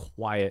like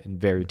quiet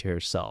and very to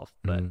herself.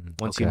 But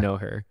once you know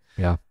her,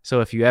 so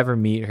if you ever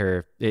meet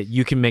her,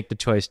 you can make the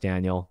choice,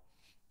 Daniel.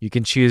 You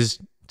can choose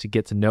to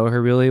get to know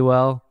her really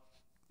well,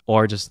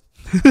 or just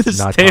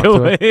stay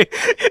away.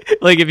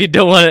 Like if you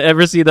don't want to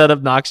ever see that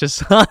obnoxious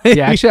side.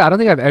 Yeah, actually, I don't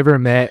think I've ever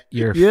met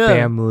your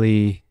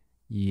family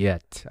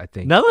yet. I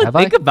think. Now that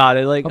I think about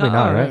it, like probably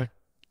not, right?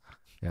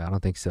 Yeah, I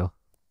don't think so.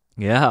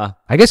 Yeah,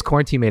 I guess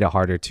quarantine made it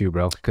harder too,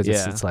 bro. Because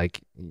it's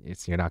like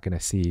you're not gonna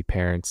see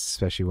parents,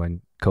 especially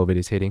when COVID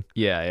is hitting.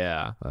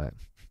 Yeah. But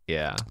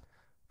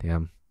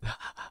damn.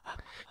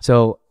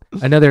 So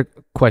another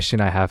question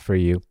I have for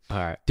you. All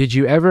right. Did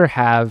you ever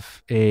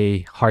have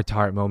a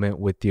heart-to-heart moment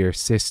with your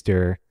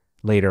sister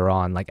later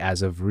on, like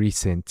as of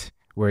recent,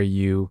 where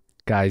you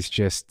guys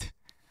just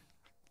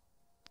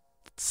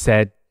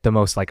said the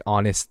most like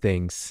honest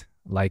things?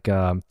 Like,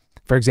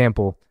 for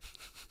example,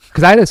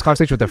 because I had this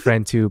conversation with a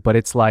friend too, but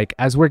it's like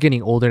as we're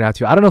getting older now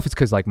too. I don't know if it's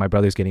because like my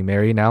brother's getting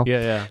married now.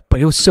 Yeah.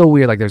 But it was so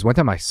weird. Like there's one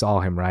time I saw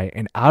him, right,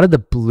 and out of the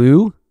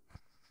blue,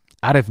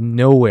 out of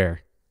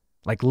nowhere,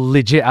 like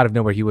legit out of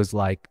nowhere, he was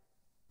like,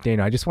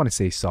 Dana, I just want to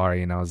say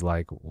sorry. And I was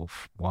like, well,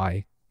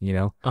 why? You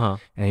know? Uh-huh.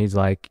 And he's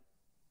like,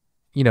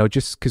 you know,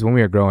 just because when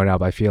we were growing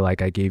up, I feel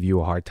like I gave you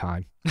a hard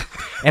time.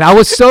 And I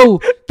was so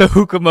the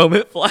hookah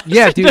moment flash.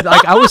 Yeah, dude.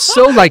 Like I was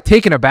so like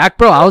taken aback,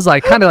 bro. I was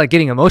like kind of like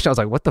getting emotional. I was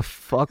like, what the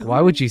fuck?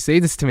 Why would you say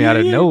this to me out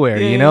of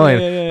nowhere? You know?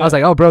 And I was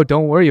like, oh, bro,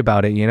 don't worry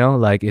about it. You know,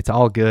 like it's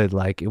all good.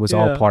 Like it was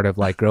all part of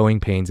like growing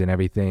pains and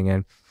everything.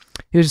 And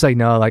he was just like,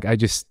 no, like I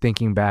just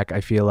thinking back,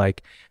 I feel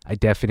like I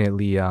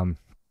definitely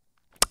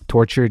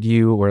tortured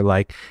you, or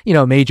like, you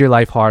know, made your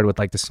life hard with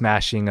like the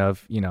smashing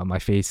of, you know, my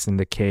face in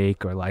the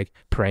cake, or like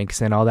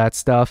pranks and all that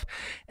stuff.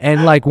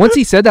 And like once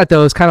he said that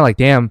though, it was kind of like,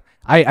 damn,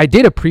 I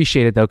did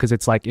appreciate it though, because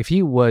it's like if he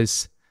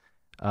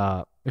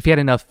had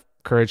enough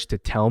courage to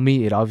tell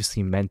me, it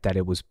obviously meant that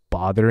it was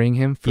bothering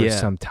him for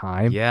some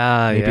time.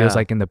 Maybe it was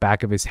like in the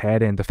back of his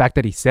head, and the fact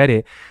that he said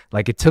it,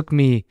 like it took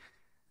me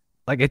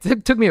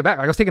aback. Like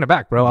I was taken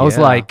aback, bro. I was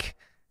like,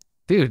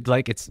 dude,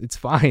 like it's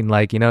fine,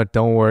 like, you know,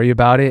 don't worry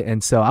about it.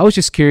 And so I was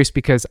just curious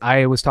because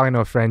I was talking to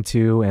a friend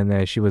too, and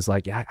then she was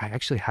like, yeah, I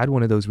actually had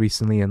one of those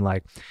recently, and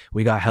like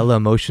we got hella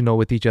emotional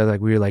with each other,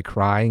 like we were like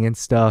crying and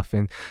stuff,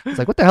 and it's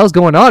like, what the hell's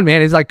going on,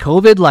 man? Is like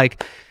COVID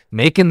like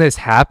making this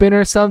happen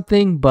or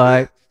something?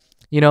 But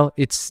you know,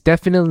 it's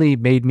definitely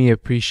made me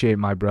appreciate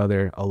my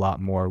brother a lot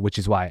more, which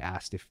is why I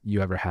asked if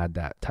you ever had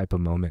that type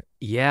of moment.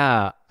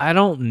 Yeah, I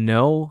don't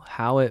know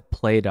how it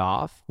played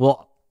off.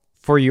 Well,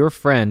 for your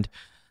friend,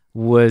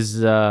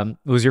 was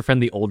your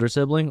friend the older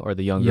sibling or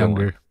the younger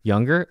one?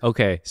 Younger?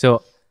 Okay.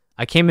 So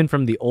I came in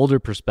from the older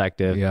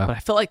perspective, but I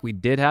felt like we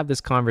did have this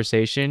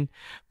conversation,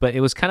 but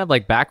it was kind of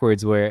like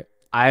backwards, where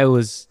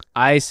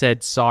I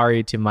said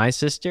sorry to my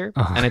sister,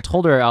 and I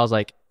told her, I was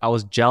like, I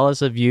was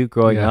jealous of you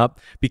growing up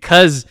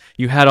because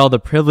you had all the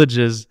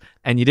privileges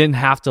and you didn't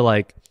have to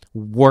like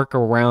work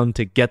around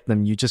to get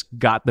them. You just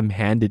got them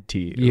handed to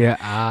you.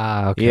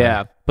 Yeah. Okay.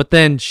 Yeah. But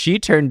then she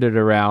turned it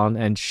around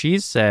and she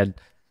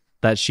said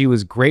that she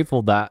was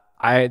grateful that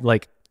I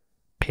like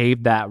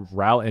paved that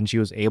route, and she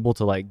was able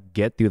to like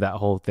get through that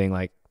whole thing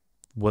like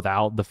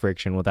without the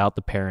friction, without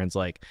the parents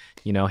like,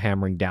 you know,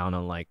 hammering down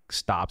on like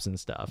stops and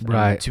stuff.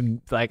 Right.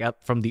 And to like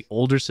from the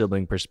older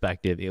sibling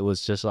perspective, it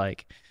was just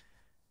like,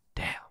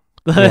 damn.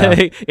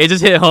 It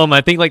just hit home.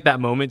 I think like that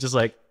moment just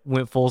like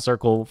went full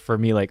circle for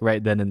me, like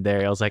right then and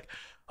there. I was like,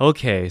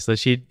 okay, so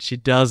she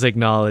does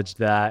acknowledge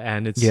that,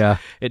 and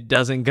it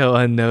doesn't go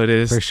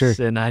unnoticed, for sure.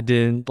 And I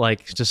didn't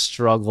like just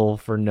struggle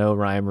for no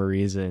rhyme or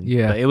reason.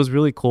 But it was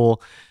really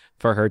cool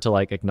for her to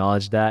like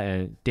acknowledge that,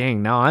 and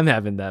dang, now I'm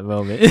having that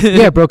moment.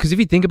 Yeah, bro, because if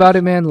you think about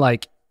it, man,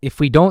 like if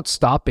we don't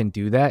stop and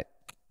do that,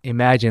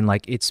 imagine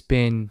like it's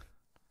been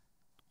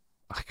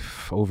like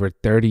over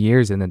 30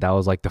 years, and then that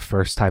was like the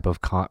first type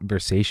of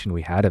conversation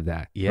we had of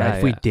that. Right?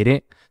 If we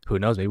didn't, who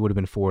knows, maybe it would have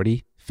been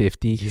 40,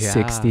 50,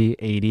 60,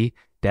 80,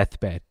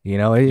 deathbed. You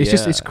know, it's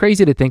just, it's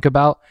crazy to think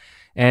about.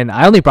 And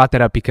I only brought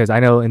that up because I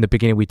know in the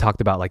beginning we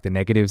talked about like the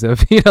negatives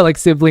of, you know, like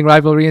sibling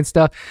rivalry and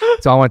stuff.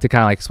 So I wanted to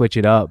kind of like switch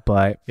it up,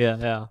 but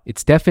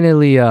it's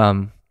definitely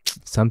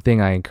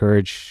something I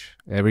encourage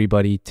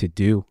everybody to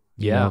do.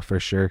 You know, for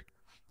sure.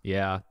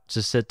 Yeah.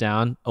 Just sit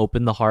down,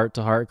 open the heart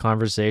to heart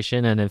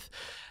conversation. And if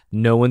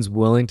no one's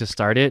willing to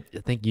start it,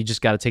 I think you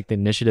just got to take the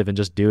initiative and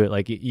just do it.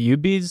 Like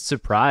you'd be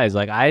surprised.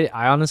 Like I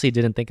honestly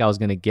didn't think I was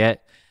going to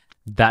get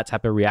that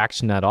type of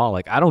reaction at all.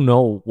 Like I don't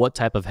know what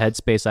type of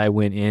headspace I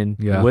went in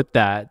with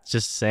that,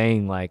 just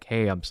saying like,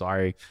 hey, I'm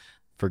sorry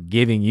for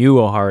giving you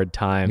a hard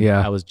time.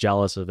 I was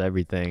jealous of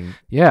everything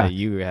that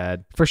you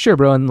had. For sure,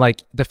 bro. And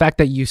like the fact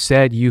that you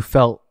said you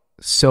felt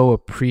so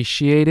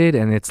appreciated,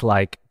 and it's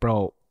like,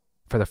 bro,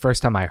 for the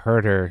first time I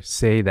heard her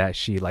say that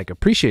she like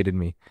appreciated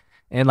me,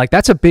 and like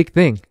that's a big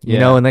thing, you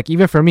know. And like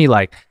even for me,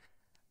 like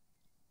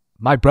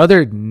my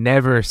brother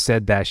never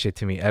said that shit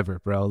to me ever,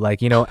 bro.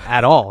 Like, you know,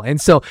 at all.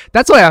 And so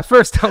that's why at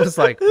first I was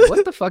like,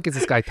 what the fuck is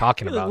this guy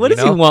talking about? What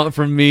does he want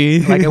from me?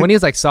 Like, and when he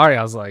was like, sorry,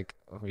 I was like,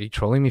 are you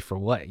trolling me for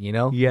what? You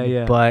know?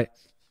 Yeah. But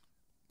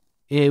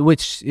it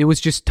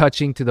was just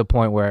touching to the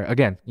point where,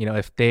 again, you know,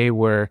 if they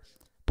were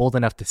bold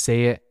enough to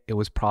say it, it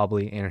was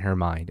probably in her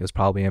mind. It was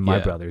probably in my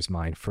brother's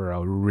mind for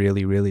a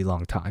really, really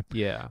long time.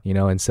 Yeah. You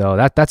know, and so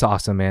that's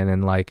awesome, man.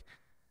 And like,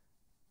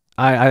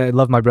 I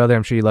love my brother.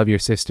 I'm sure you love your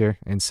sister.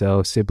 And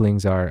so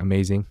siblings are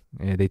amazing.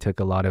 They took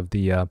a lot of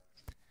the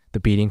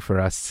beating for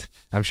us.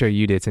 I'm sure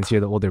you did since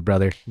you're the older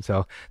brother.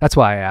 So that's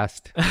why I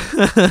asked.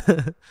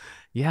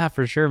 Yeah,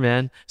 for sure,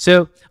 man.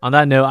 So on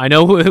that note, I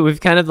know we've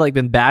kind of like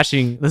been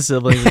bashing the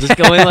siblings, just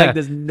going like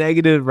this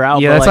negative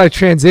route. Yeah, that's like, our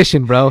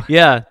transition, bro.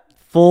 Yeah,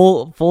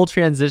 full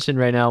transition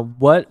right now.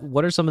 What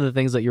are some of the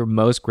things that you're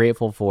most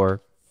grateful for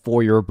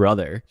your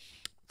brother?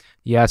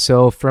 Yeah,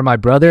 so for my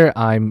brother,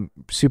 I'm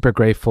super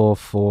grateful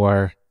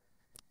for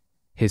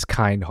his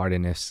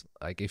kind-heartedness.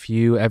 Like if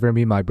you ever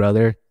meet my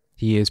brother,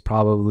 he is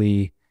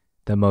probably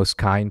the most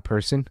kind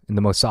person and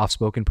the most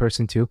soft-spoken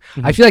person too.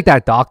 I feel like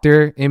that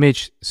doctor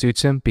image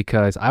suits him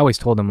because I always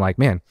told him like,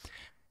 man,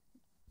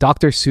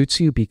 doctor suits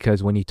you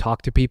because when you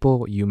talk to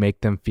people, you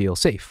make them feel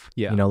safe.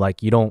 Yeah. You know,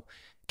 like you don't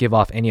give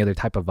off any other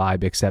type of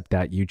vibe except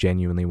that you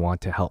genuinely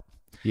want to help.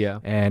 Yeah.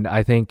 And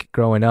I think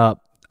growing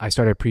up, I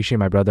started appreciating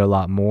my brother a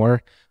lot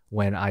more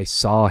when I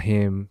saw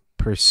him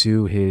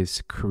pursue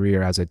his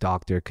career as a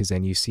doctor, because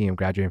then you see him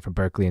graduating from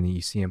Berkeley and then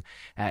you see him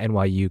at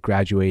NYU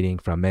graduating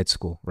from med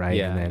school, right?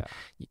 Yeah, and then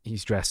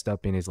he's dressed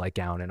up in his like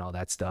gown and all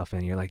that stuff,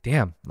 and you're like,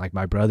 damn, like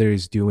my brother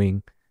is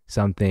doing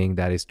something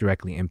that is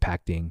directly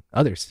impacting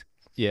others.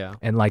 Yeah.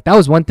 And like that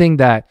was one thing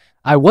that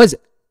I was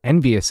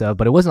envious of,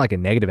 but it wasn't like a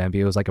negative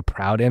envy, it was like a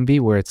proud envy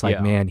where it's like,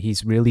 man,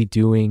 he's really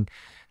doing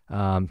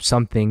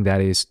something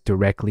that is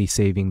directly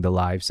saving the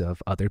lives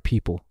of other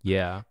people.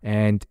 Yeah.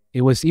 And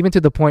it was even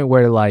to the point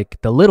where like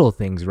the little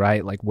things,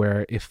 right? Like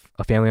where if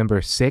a family member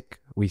is sick,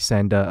 we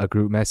send a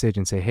group message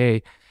and say,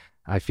 hey,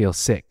 I feel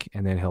sick.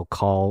 And then he'll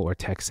call or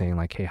text saying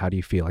like, hey, how do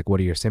you feel? Like, what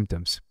are your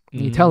symptoms?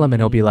 And you tell him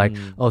and he'll be like,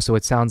 oh, so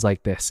it sounds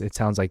like this. It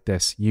sounds like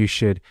this. You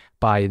should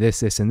buy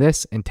this, this, and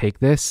this and take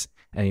this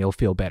and you'll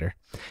feel better.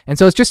 And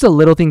so it's just the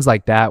little things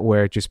like that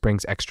where it just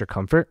brings extra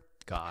comfort.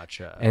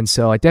 Gotcha. And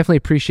so I definitely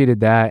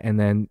appreciated that. And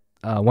then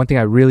one thing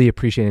I really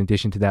appreciated in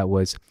addition to that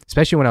was,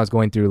 especially when I was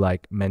going through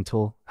like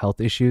mental health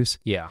issues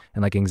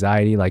and like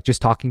anxiety, like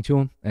just talking to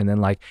him and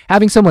then like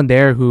having someone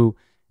there who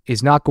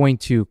is not going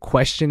to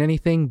question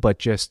anything, but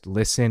just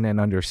listen and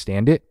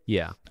understand it.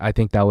 Yeah. I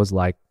think that was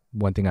like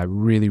one thing I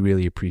really,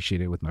 really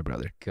appreciated with my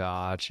brother.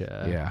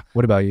 Gotcha. Yeah.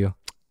 What about you?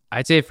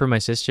 I'd say for my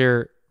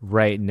sister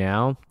right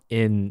now,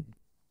 in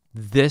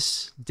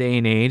this day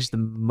and age, the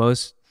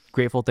most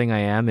grateful thing I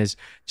am is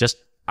just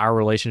our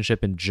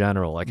relationship in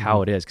general, like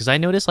how it is. Because I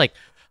notice like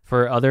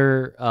for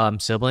other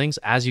siblings,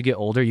 as you get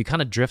older, you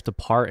kind of drift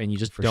apart and you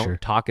just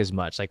don't talk as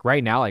much. Like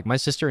right now, like my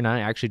sister and I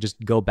actually just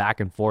go back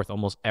and forth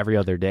almost every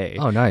other day.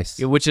 Oh, nice.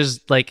 Which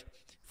is like,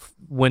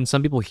 when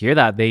some people hear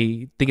that,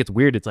 they think it's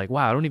weird. It's like,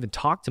 wow, I don't even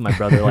talk to my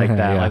brother like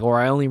that. Like, or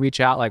I only reach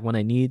out like when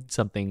I need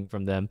something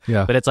from them.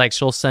 Yeah. But it's like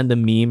she'll send a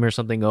meme or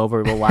something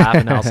over, we'll laugh,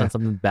 and I'll send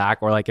something back.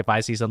 Or like if I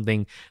see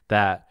something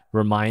that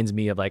reminds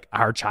me of like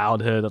our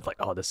childhood, of like,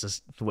 oh, this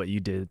is what you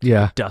did.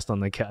 Dust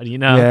on the couch, you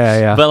know?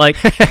 Yeah. But like,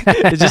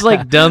 it's just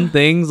like dumb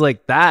things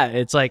like that.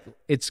 It's like,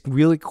 it's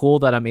really cool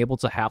that I'm able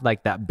to have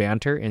like that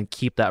banter and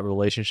keep that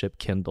relationship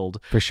kindled.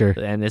 For sure.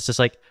 And it's just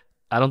like,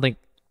 I don't think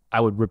I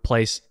would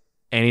replace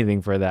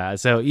anything for that.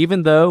 So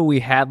even though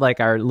we had like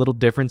our little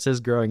differences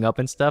growing up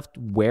and stuff,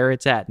 where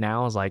it's at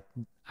now is like,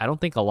 I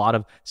don't think a lot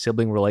of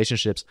sibling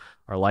relationships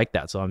are like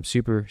that. So I'm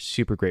super,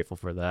 super grateful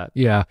for that.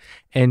 Yeah.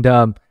 And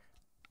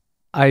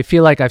I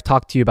feel like I've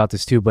talked to you about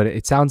this too, but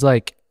it sounds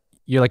like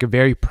you're like a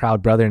very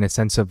proud brother in a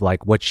sense of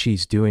like what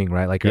she's doing,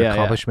 right? Like her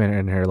accomplishment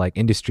in her like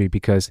industry,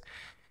 because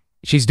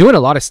she's doing a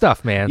lot of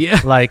stuff, man. Yeah.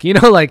 Like, you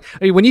know, like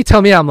when you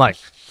tell me, I'm like,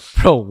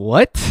 bro,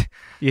 what?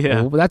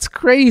 Yeah. Well, that's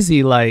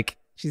crazy. Like,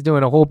 she's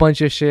doing a whole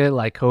bunch of shit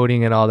like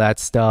coding and all that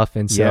stuff.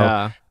 And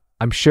so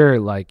I'm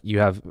sure like you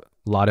have a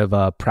lot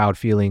of proud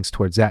feelings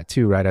towards that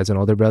too, right? As an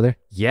older brother.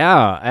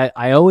 Yeah.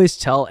 I always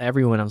tell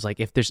everyone, I was like,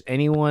 if there's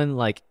anyone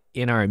like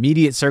in our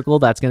immediate circle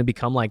that's going to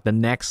become like the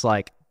next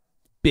like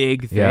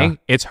big thing,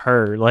 it's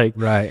her. Like,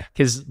 right.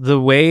 Because the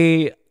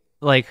way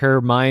like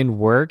her mind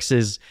works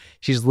is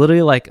she's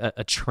literally like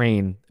a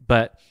train,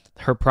 but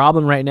her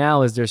problem right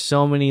now is there's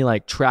so many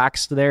like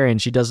tracks there and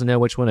she doesn't know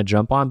which one to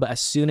jump on. But as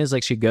soon as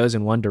like she goes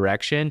in one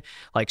direction,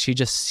 like she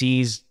just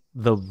sees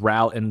the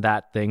route in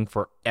that thing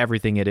for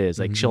everything it is.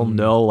 Like she'll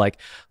know like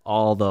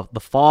all the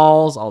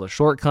falls, all the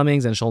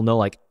shortcomings, and she'll know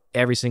like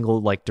every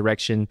single like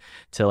direction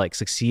to like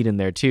succeed in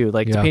there too.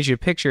 Like to paint you a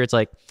picture, it's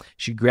like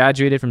she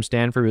graduated from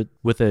Stanford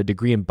with a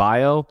degree in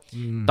bio,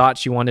 thought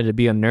she wanted to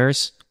be a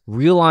nurse,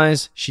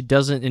 realize she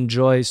doesn't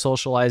enjoy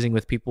socializing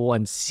with people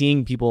and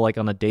seeing people like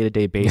on a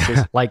day-to-day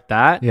basis like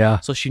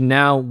that. So she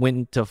now went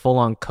into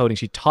full-on coding.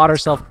 She taught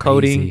herself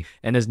coding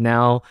and is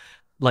now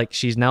like,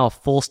 she's now a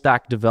full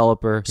stack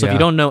developer. So if you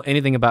don't know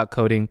anything about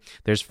coding,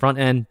 there's front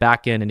end,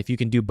 back end, and if you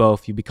can do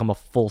both, you become a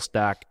full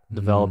stack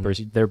developer.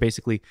 So they're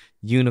basically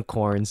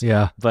unicorns.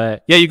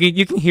 But yeah,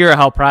 you can hear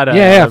how proud I am.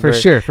 Yeah, for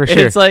sure.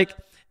 It's like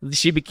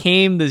she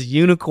became this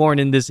unicorn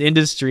in this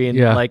industry and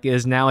like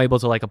is now able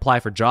to like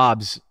apply for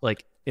jobs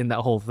like in that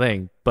whole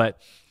thing.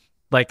 But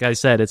like I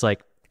said, it's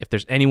like if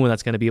there's anyone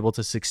that's going to be able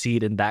to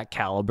succeed in that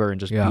caliber and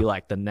just be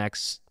like the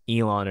next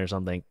Elon or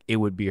something, it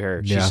would be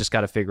her. She's just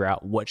got to figure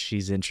out what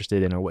she's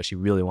interested in or what she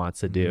really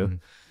wants to do.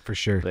 For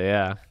sure. But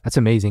yeah, that's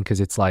amazing,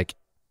 because it's like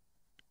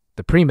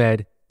the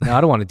pre-med, no,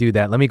 I don't want to do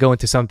that. Let me go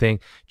into something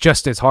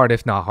just as hard,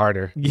 if not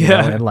harder. You know,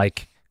 and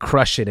like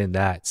crush it in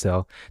that.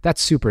 So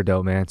that's super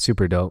dope, man.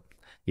 Super dope.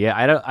 Yeah,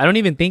 I don't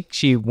even think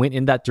she went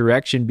in that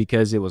direction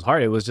because it was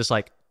hard. It was just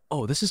like,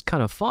 oh, this is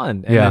kind of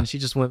fun. And then she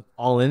just went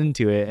all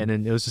into it. And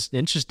then it was just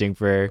interesting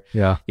for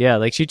her. Yeah.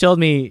 Like she told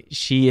me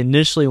she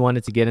initially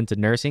wanted to get into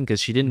nursing because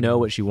she didn't know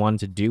what she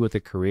wanted to do with a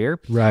career.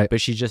 Right. But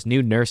she just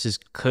knew nurses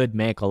could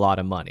make a lot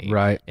of money.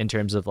 Right. In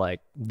terms of like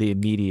the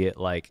immediate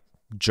like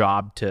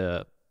job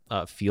to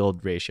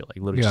field ratio,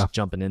 like literally just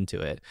jumping into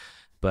it.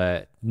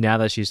 But now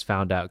that she's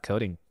found out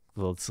coding,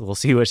 we'll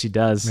see what she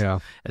does. Yeah.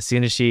 As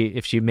soon as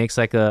if she makes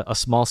like a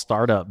small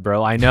startup,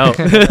 bro, I know.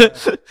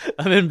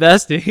 I'm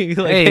investing.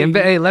 Like,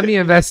 hey, let me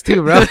invest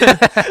too, bro.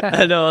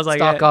 I know. I was like,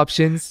 stock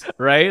options,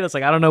 right? It's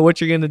like, I don't know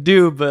what you're gonna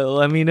do, but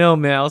let me know,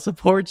 man. I'll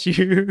support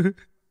you.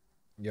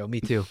 Yo,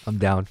 me too. I'm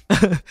down.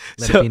 Let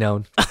it be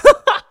known.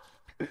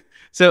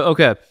 So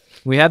okay,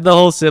 we had the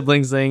whole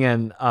siblings thing,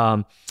 and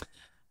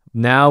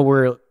now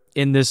we're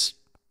in this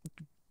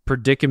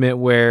predicament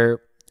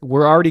where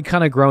we're already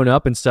kind of grown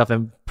up and stuff,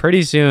 and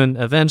pretty soon,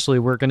 eventually,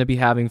 we're going to be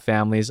having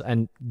families.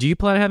 And do you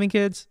plan on having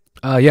kids?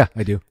 Yeah,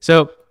 I do.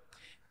 So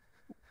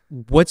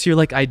what's your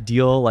like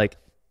ideal like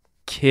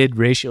kid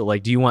ratio?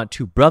 Like, do you want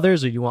 2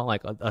 brothers, or do you want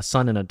like a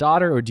son and a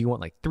daughter, or do you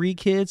want like 3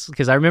 kids?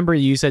 Because I remember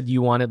you said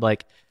you wanted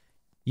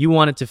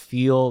to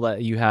feel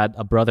that you had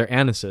a brother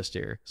and a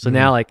sister. So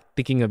now, like,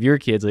 thinking of your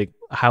kids, like,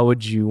 how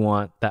would you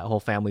want that whole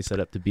family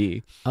setup to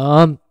be?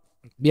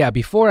 Yeah,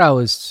 before I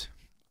was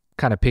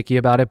kind of picky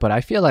about it, but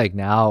I feel like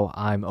now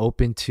I'm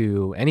open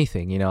to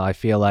anything. You know, I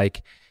feel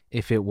like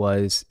if it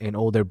was an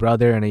older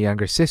brother and a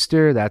younger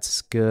sister,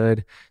 that's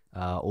good.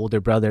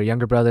 Older brother,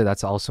 younger brother,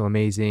 that's also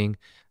amazing.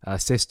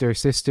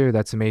 Sister,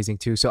 that's amazing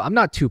too. So I'm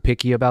not too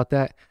picky about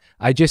that.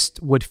 I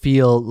just would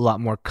feel a lot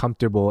more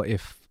comfortable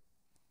if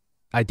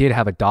I did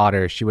have a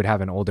daughter. She would have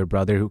an older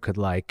brother who could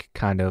like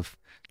kind of,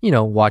 you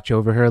know, watch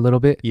over her a little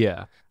bit.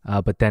 Yeah.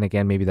 But then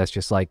again, maybe that's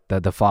just like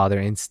the father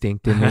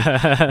instinct in me.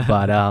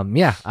 But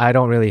yeah, I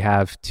don't really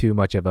have too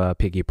much of a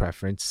piggy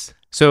preference.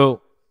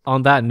 So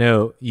on that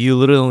note, you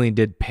literally only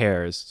did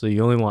pairs. So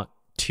you only want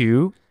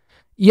 2?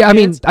 Yeah, I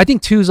mean, I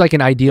think 2 is like an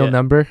ideal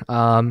number.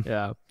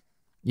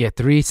 Yeah,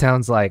 3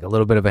 sounds like a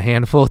little bit of a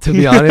handful, to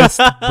be honest.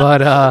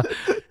 But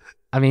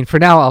I mean, for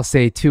now, I'll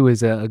say 2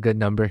 is a good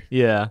number.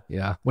 Yeah.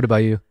 What about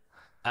you?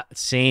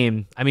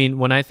 Same. I mean,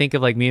 when I think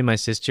of like me and my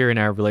sister and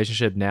our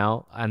relationship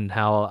now and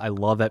how I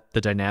love the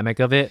dynamic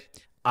of it,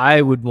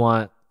 I would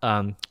want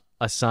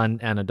a son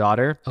and a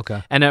daughter.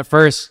 Okay. And at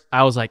first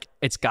I was like,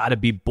 it's got to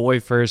be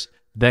boy first,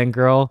 then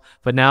girl.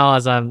 But now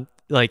as I'm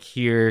like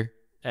here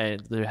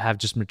and have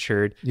just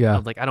matured,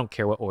 I'm like, I don't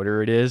care what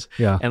order it is.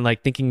 Yeah. And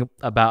like thinking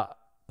about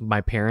my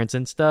parents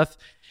and stuff,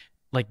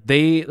 like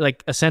they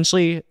like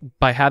essentially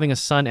by having a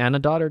son and a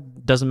daughter,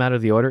 doesn't matter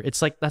the order,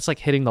 it's like that's like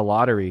hitting the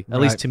lottery,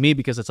 at least to me,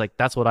 because it's like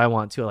that's what I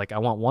want too. Like I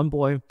want 1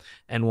 boy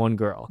and 1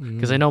 girl,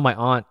 because I know my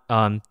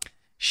aunt,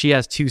 she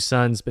has 2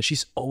 sons, but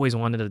she's always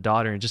wanted a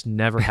daughter and it just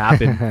never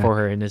happened for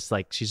her, and it's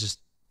like she's just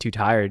too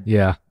tired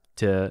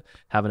to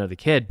have another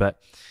kid. But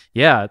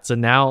yeah, so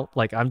now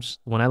like I'm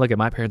just, when I look at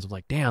my parents, I'm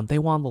like, damn, they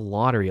won the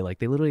lottery. Like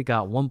they literally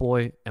got 1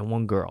 boy and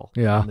 1 girl.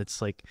 Yeah. And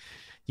it's like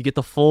you get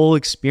the full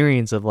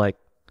experience of like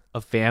a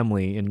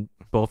family in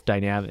both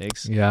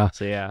dynamics. Yeah.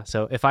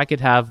 So if I could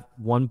have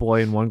 1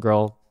 boy and 1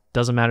 girl,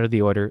 doesn't matter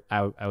the order,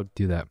 I would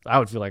do that. I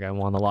would feel like I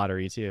won the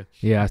lottery too.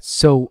 Yeah.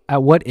 So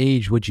at what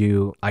age would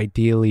you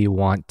ideally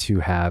want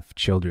to have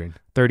children?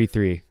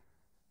 33.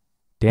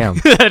 Damn.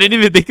 I didn't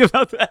even think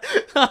about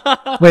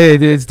that. Wait,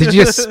 did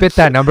you just spit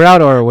that number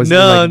out, or was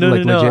no,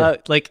 it no.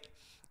 Like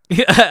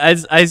I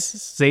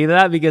say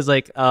that because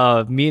like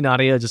me and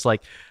Nadia just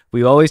like,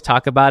 we always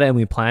talk about it and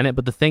we plan it.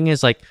 But the thing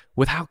is, like,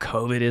 with how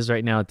COVID is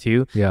right now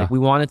too, like, we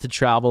wanted to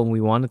travel and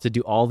we wanted to do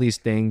all these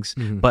things,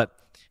 but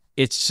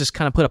it's just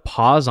kind of put a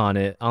pause on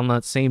it. On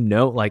that same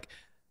note, like,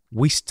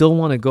 we still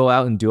want to go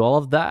out and do all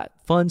of that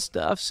fun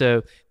stuff.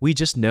 So we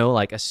just know,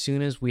 like, as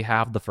soon as we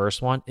have the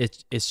first one,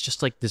 it's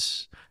just like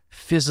this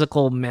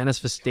physical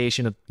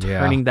manifestation of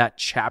turning that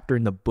chapter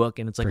in the book,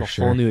 and it's like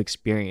whole new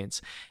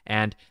experience.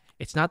 And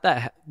it's not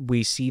that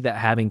we see that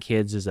having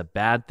kids is a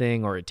bad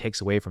thing or it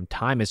takes away from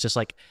time. It's just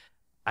like,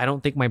 I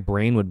don't think my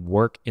brain would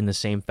work in the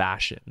same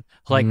fashion.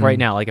 Like right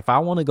now, like if I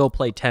want to go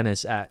play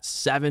tennis at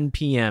 7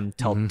 p.m.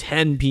 till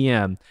 10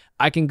 p.m.,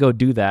 I can go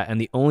do that.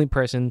 And the only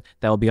person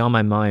that will be on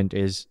my mind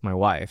is my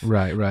wife.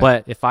 Right.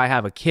 But if I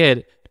have a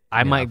kid,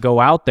 I might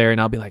go out there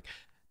and I'll be like,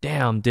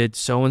 damn, did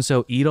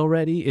so-and-so eat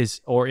already?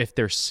 Or if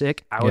they're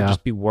sick, I would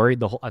just be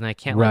worried and I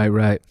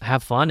can't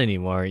have fun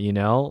anymore, you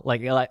know?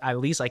 Like at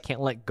least I can't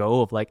let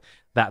go of like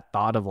that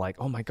thought of like,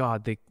 oh my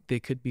God, they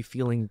could be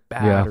feeling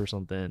bad or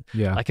something.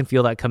 Yeah. I can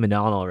feel that coming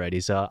down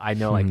already. So I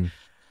know like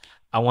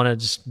I want to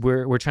just,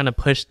 we're trying to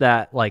push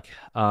that like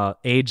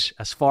age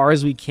as far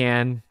as we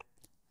can,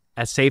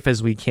 as safe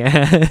as we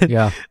can.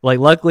 Yeah. Like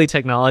luckily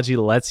technology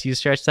lets you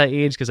stretch that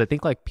age, because I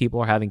think like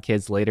people are having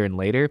kids later and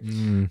later,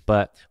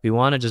 but we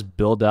want to just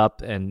build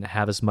up and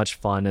have as much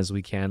fun as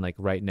we can like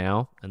right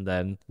now, and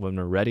then when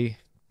we're ready.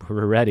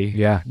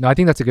 Yeah. No, I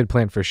think that's a good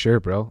plan for sure,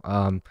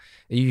 bro.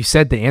 You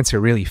said the answer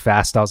really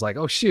fast. I was like,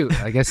 oh shoot,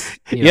 I guess.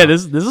 Yeah,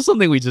 this is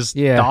something we just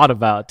thought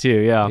about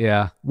too.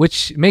 Yeah.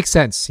 Which makes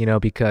sense,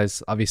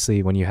 because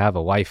obviously when you have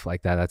a wife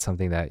like that, that's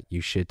something that you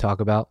should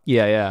talk about.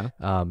 Yeah.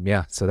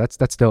 So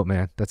that's dope,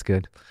 man. That's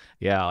good.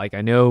 Yeah. Like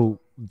I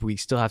know we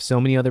still have so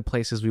many other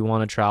places we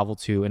want to travel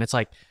to, and it's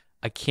like,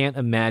 I can't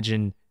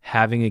imagine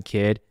having a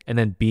kid and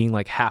then being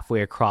like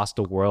halfway across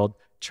the world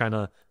trying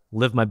to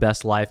live my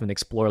best life and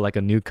explore like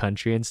a new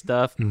country and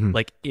stuff,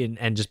 like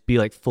and just be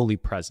like fully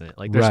present.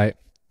 Like there's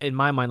in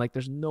my mind, like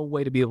there's no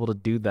way to be able to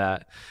do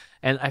that.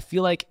 And I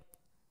feel like,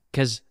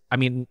 because I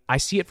mean, I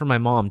see it from my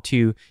mom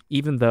too,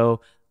 even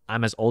though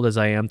I'm as old as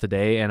I am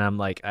today and I'm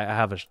like, I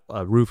have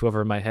a roof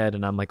over my head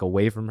and I'm like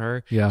away from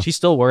her. Yeah. She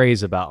still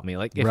worries about me.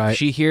 Like if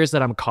she hears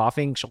that I'm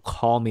coughing, she'll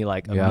call me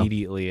like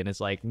immediately. And it's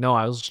like, no,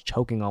 I was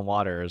choking on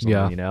water or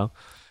something, you know?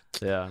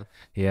 Yeah.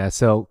 Yeah.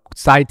 So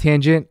side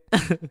tangent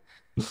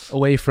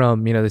away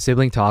from, you know, the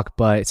sibling talk,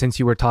 but since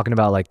you were talking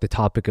about like the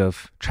topic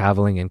of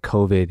traveling and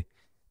COVID,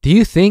 do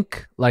you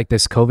think like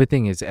this COVID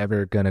thing is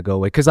ever going to go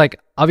away? Because like,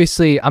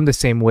 obviously I'm the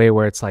same way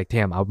where it's like,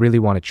 damn, I really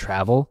want to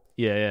travel.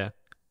 Yeah.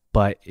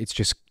 But it's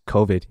just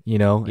COVID, you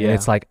know? And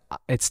it's like,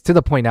 it's to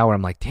the point now where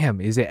I'm like, damn,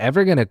 is it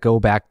ever going to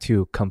go back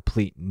to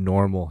complete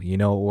normal, you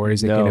know? Or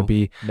is it going to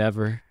be?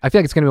 Never. I feel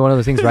like it's going to be one of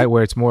those things, right?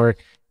 Where it's more,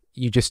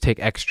 you just take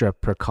extra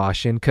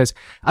precaution. Because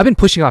I've been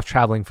pushing off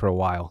traveling for a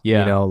while, you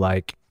know,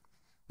 like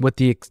with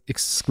the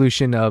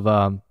exclusion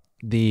of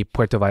the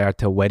Puerto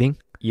Vallarta wedding.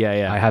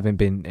 I haven't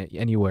been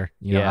anywhere,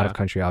 you know, out of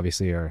country,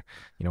 obviously, or,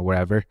 you know,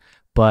 wherever.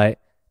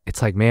 But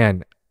it's like,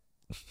 man,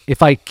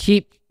 if I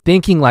keep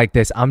thinking like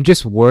this, I'm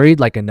just worried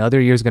like another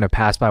year's going to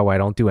pass by where I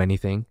don't do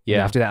anything. Yeah.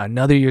 And after that,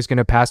 another year's going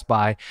to pass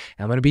by and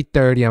I'm going to be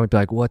 30. I'm going to be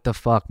like, what the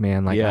fuck,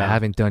 man? Like I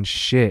haven't done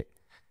shit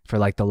for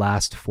like the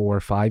last 4 or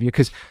 5 years.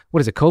 Because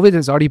what is it? COVID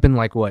has already been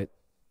like, what,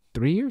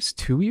 3 years,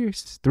 2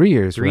 years, 3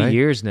 years, 3 right?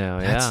 years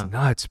now. That's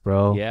nuts,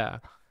 bro. Yeah.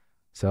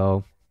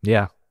 So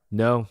yeah.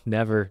 No,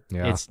 never.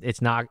 Yeah.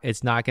 It's not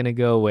going to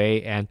go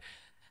away. And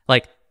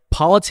like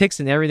politics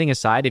and everything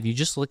aside, if you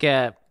just look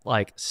at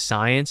like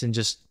science and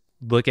just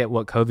look at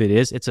what COVID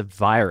is, it's a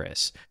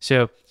virus.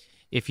 So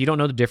if you don't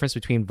know the difference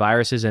between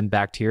viruses and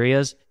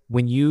bacterias,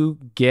 when you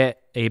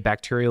get a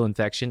bacterial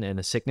infection and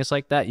a sickness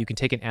like that, you can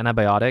take an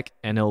antibiotic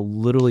and it'll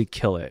literally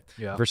kill it.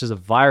 Versus a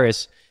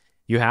virus,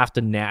 you have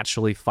to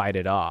naturally fight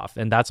it off.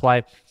 And that's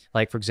why,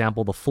 like, for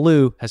example, the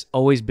flu has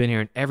always been here,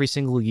 and every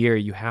single year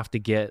you have to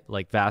get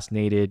like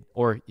vaccinated,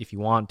 or if you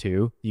want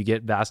to, you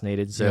get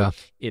vaccinated. So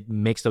it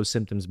makes those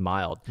symptoms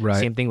mild.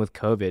 Same thing with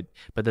COVID.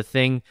 But the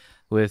thing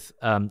with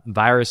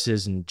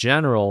viruses in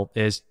general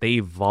is they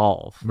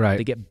evolve.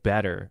 They get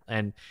better.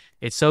 And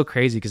it's so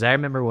crazy because I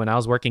remember when I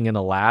was working in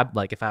a lab,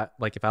 like if I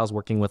was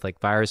working with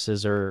like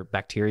viruses or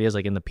bacteria,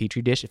 like in the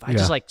petri dish, if I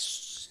just like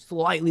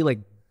slightly like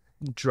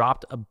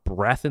dropped a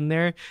breath in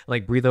there,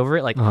 like breathe over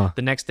it, like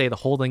the next day the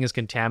whole thing is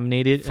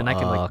contaminated. And I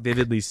can like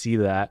vividly see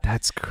that.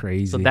 That's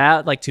crazy. So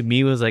that like to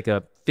me was like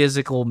a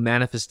physical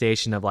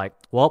manifestation of like,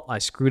 well, I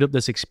screwed up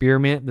this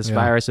experiment, this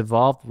virus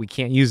evolved, we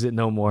can't use it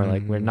no more.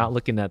 Like we're not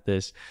looking at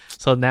this.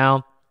 So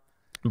now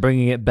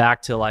bringing it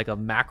back to like a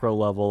macro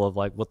level of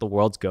like what the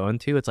world's going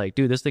to, it's like,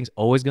 dude, this thing's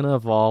always going to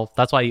evolve.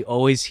 That's why you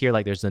always hear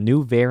like there's a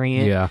new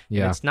variant. And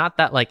it's not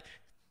that like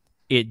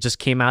it just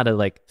came out of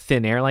like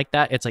thin air like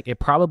that. It's like it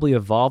probably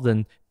evolved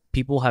and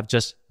people have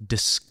just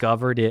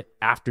discovered it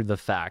after the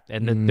fact.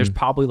 And then there's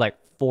probably like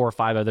 4 or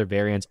 5 other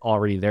variants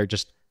already there,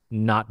 just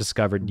not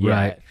discovered yet.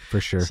 Right,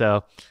 for sure.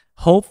 So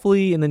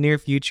hopefully in the near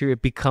future,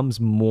 it becomes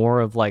more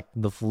of like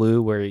the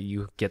flu where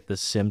you get the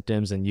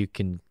symptoms and you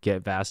can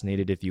get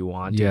vaccinated if you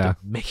want to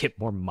make it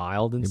more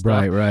mild and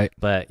stuff. Right.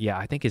 But yeah,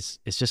 I think it's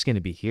just going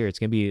to be here. It's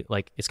going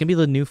to be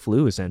the new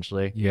flu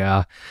essentially.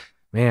 Yeah.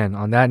 Man,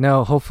 on that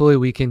note, hopefully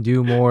we can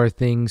do more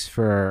things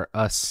for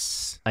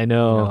us. I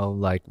know. You know,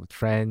 like with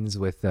friends,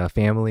 with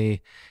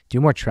family, do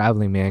more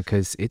traveling, man,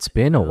 because it's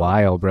been a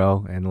while,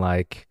 bro. And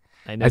like,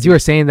 as you were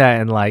saying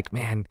that, and like,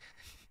 man,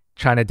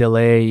 trying to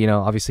delay, you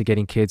know, obviously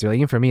getting kids, or like,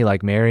 even for me,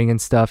 like marrying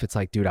and stuff, it's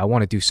like, dude, I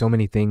want to do so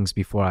many things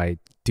before I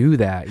do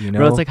that, you know?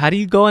 Bro, it's like, how do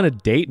you go on a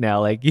date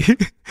now? Like,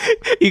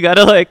 you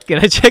gotta like, can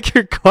I check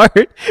your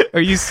card? Are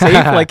you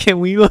safe? Like,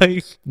 can we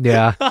like...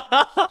 Yeah.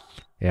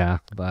 Yeah,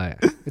 but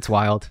it's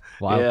wild.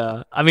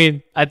 Yeah. I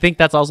mean, I think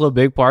that's also a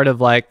big part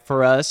of like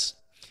for us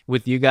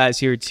with you guys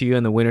here too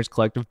in the Winners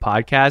Collective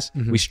podcast.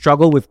 We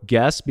struggle with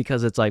guests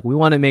because it's like we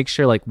want to make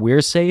sure like we're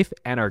safe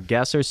and our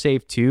guests are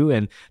safe too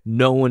and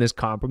no one is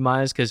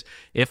compromised, because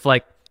if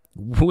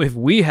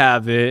we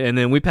have it and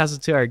then we pass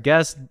it to our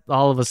guests,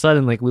 all of a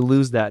sudden like we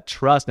lose that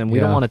trust, and we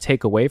don't want to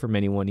take away from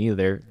anyone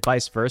either,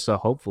 vice versa,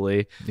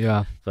 hopefully.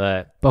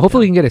 But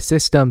hopefully we can get a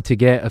system to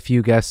get a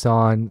few guests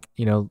on,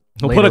 you know,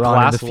 we'll put a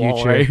glass in the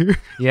wall, future. right?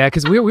 Yeah,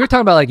 because we were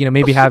talking about like, you know,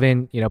 maybe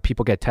having, you know,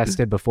 people get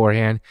tested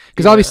beforehand,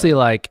 because obviously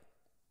like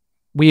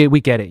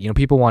we get it, you know,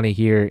 people want to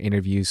hear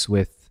interviews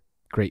with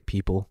great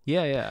people.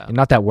 And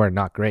not that we're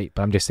not great,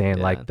 but I'm just saying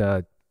like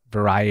the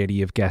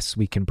variety of guests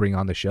we can bring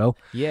on the show.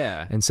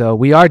 And so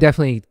we are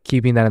definitely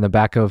keeping that in the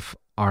back of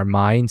our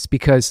minds,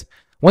 because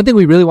one thing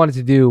we really wanted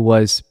to do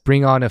was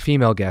bring on a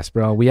female guest,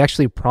 bro. We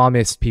actually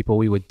promised people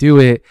we would do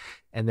it,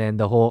 and then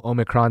the whole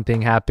Omicron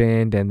thing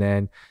happened, and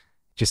then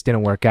just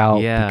didn't work out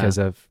because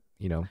of,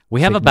 you know,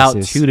 we have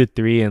about 2 to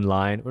 3 in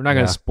line. We're not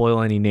going to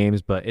spoil any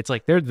names, but it's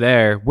like they're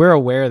there. We're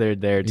aware they're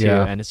there too.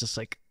 And it's just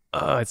like,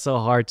 oh, it's so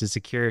hard to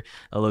secure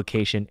a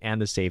location and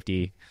the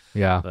safety.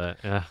 But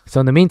so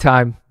in the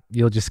meantime,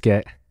 you'll just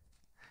get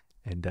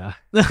And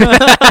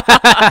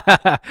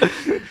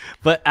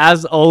but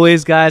as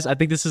always, guys, I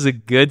think this is a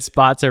good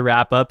spot to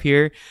wrap up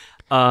here.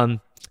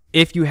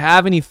 If you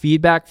have any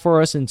feedback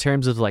for us in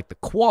terms of like the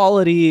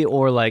quality,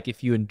 or like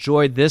if you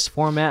enjoyed this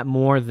format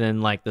more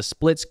than like the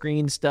split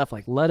screen stuff,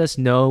 like let us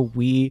know.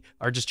 We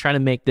are just trying to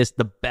make this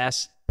the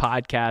best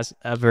podcast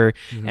ever.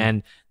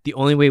 And the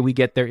only way we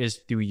get there is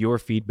through your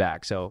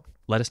feedback. So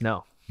let us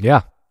know.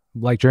 Yeah.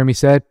 Like Jeremy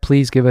said,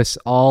 please give us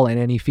all and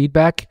any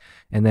feedback,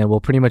 and then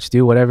we'll pretty much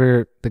do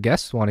whatever the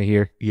guests want to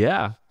hear.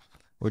 Yeah,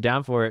 we're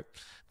down for it.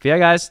 But yeah,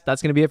 guys,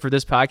 that's going to be it for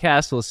this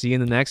podcast. We'll see you in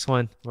the next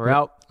one. We're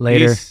out.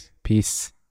 Later. Peace.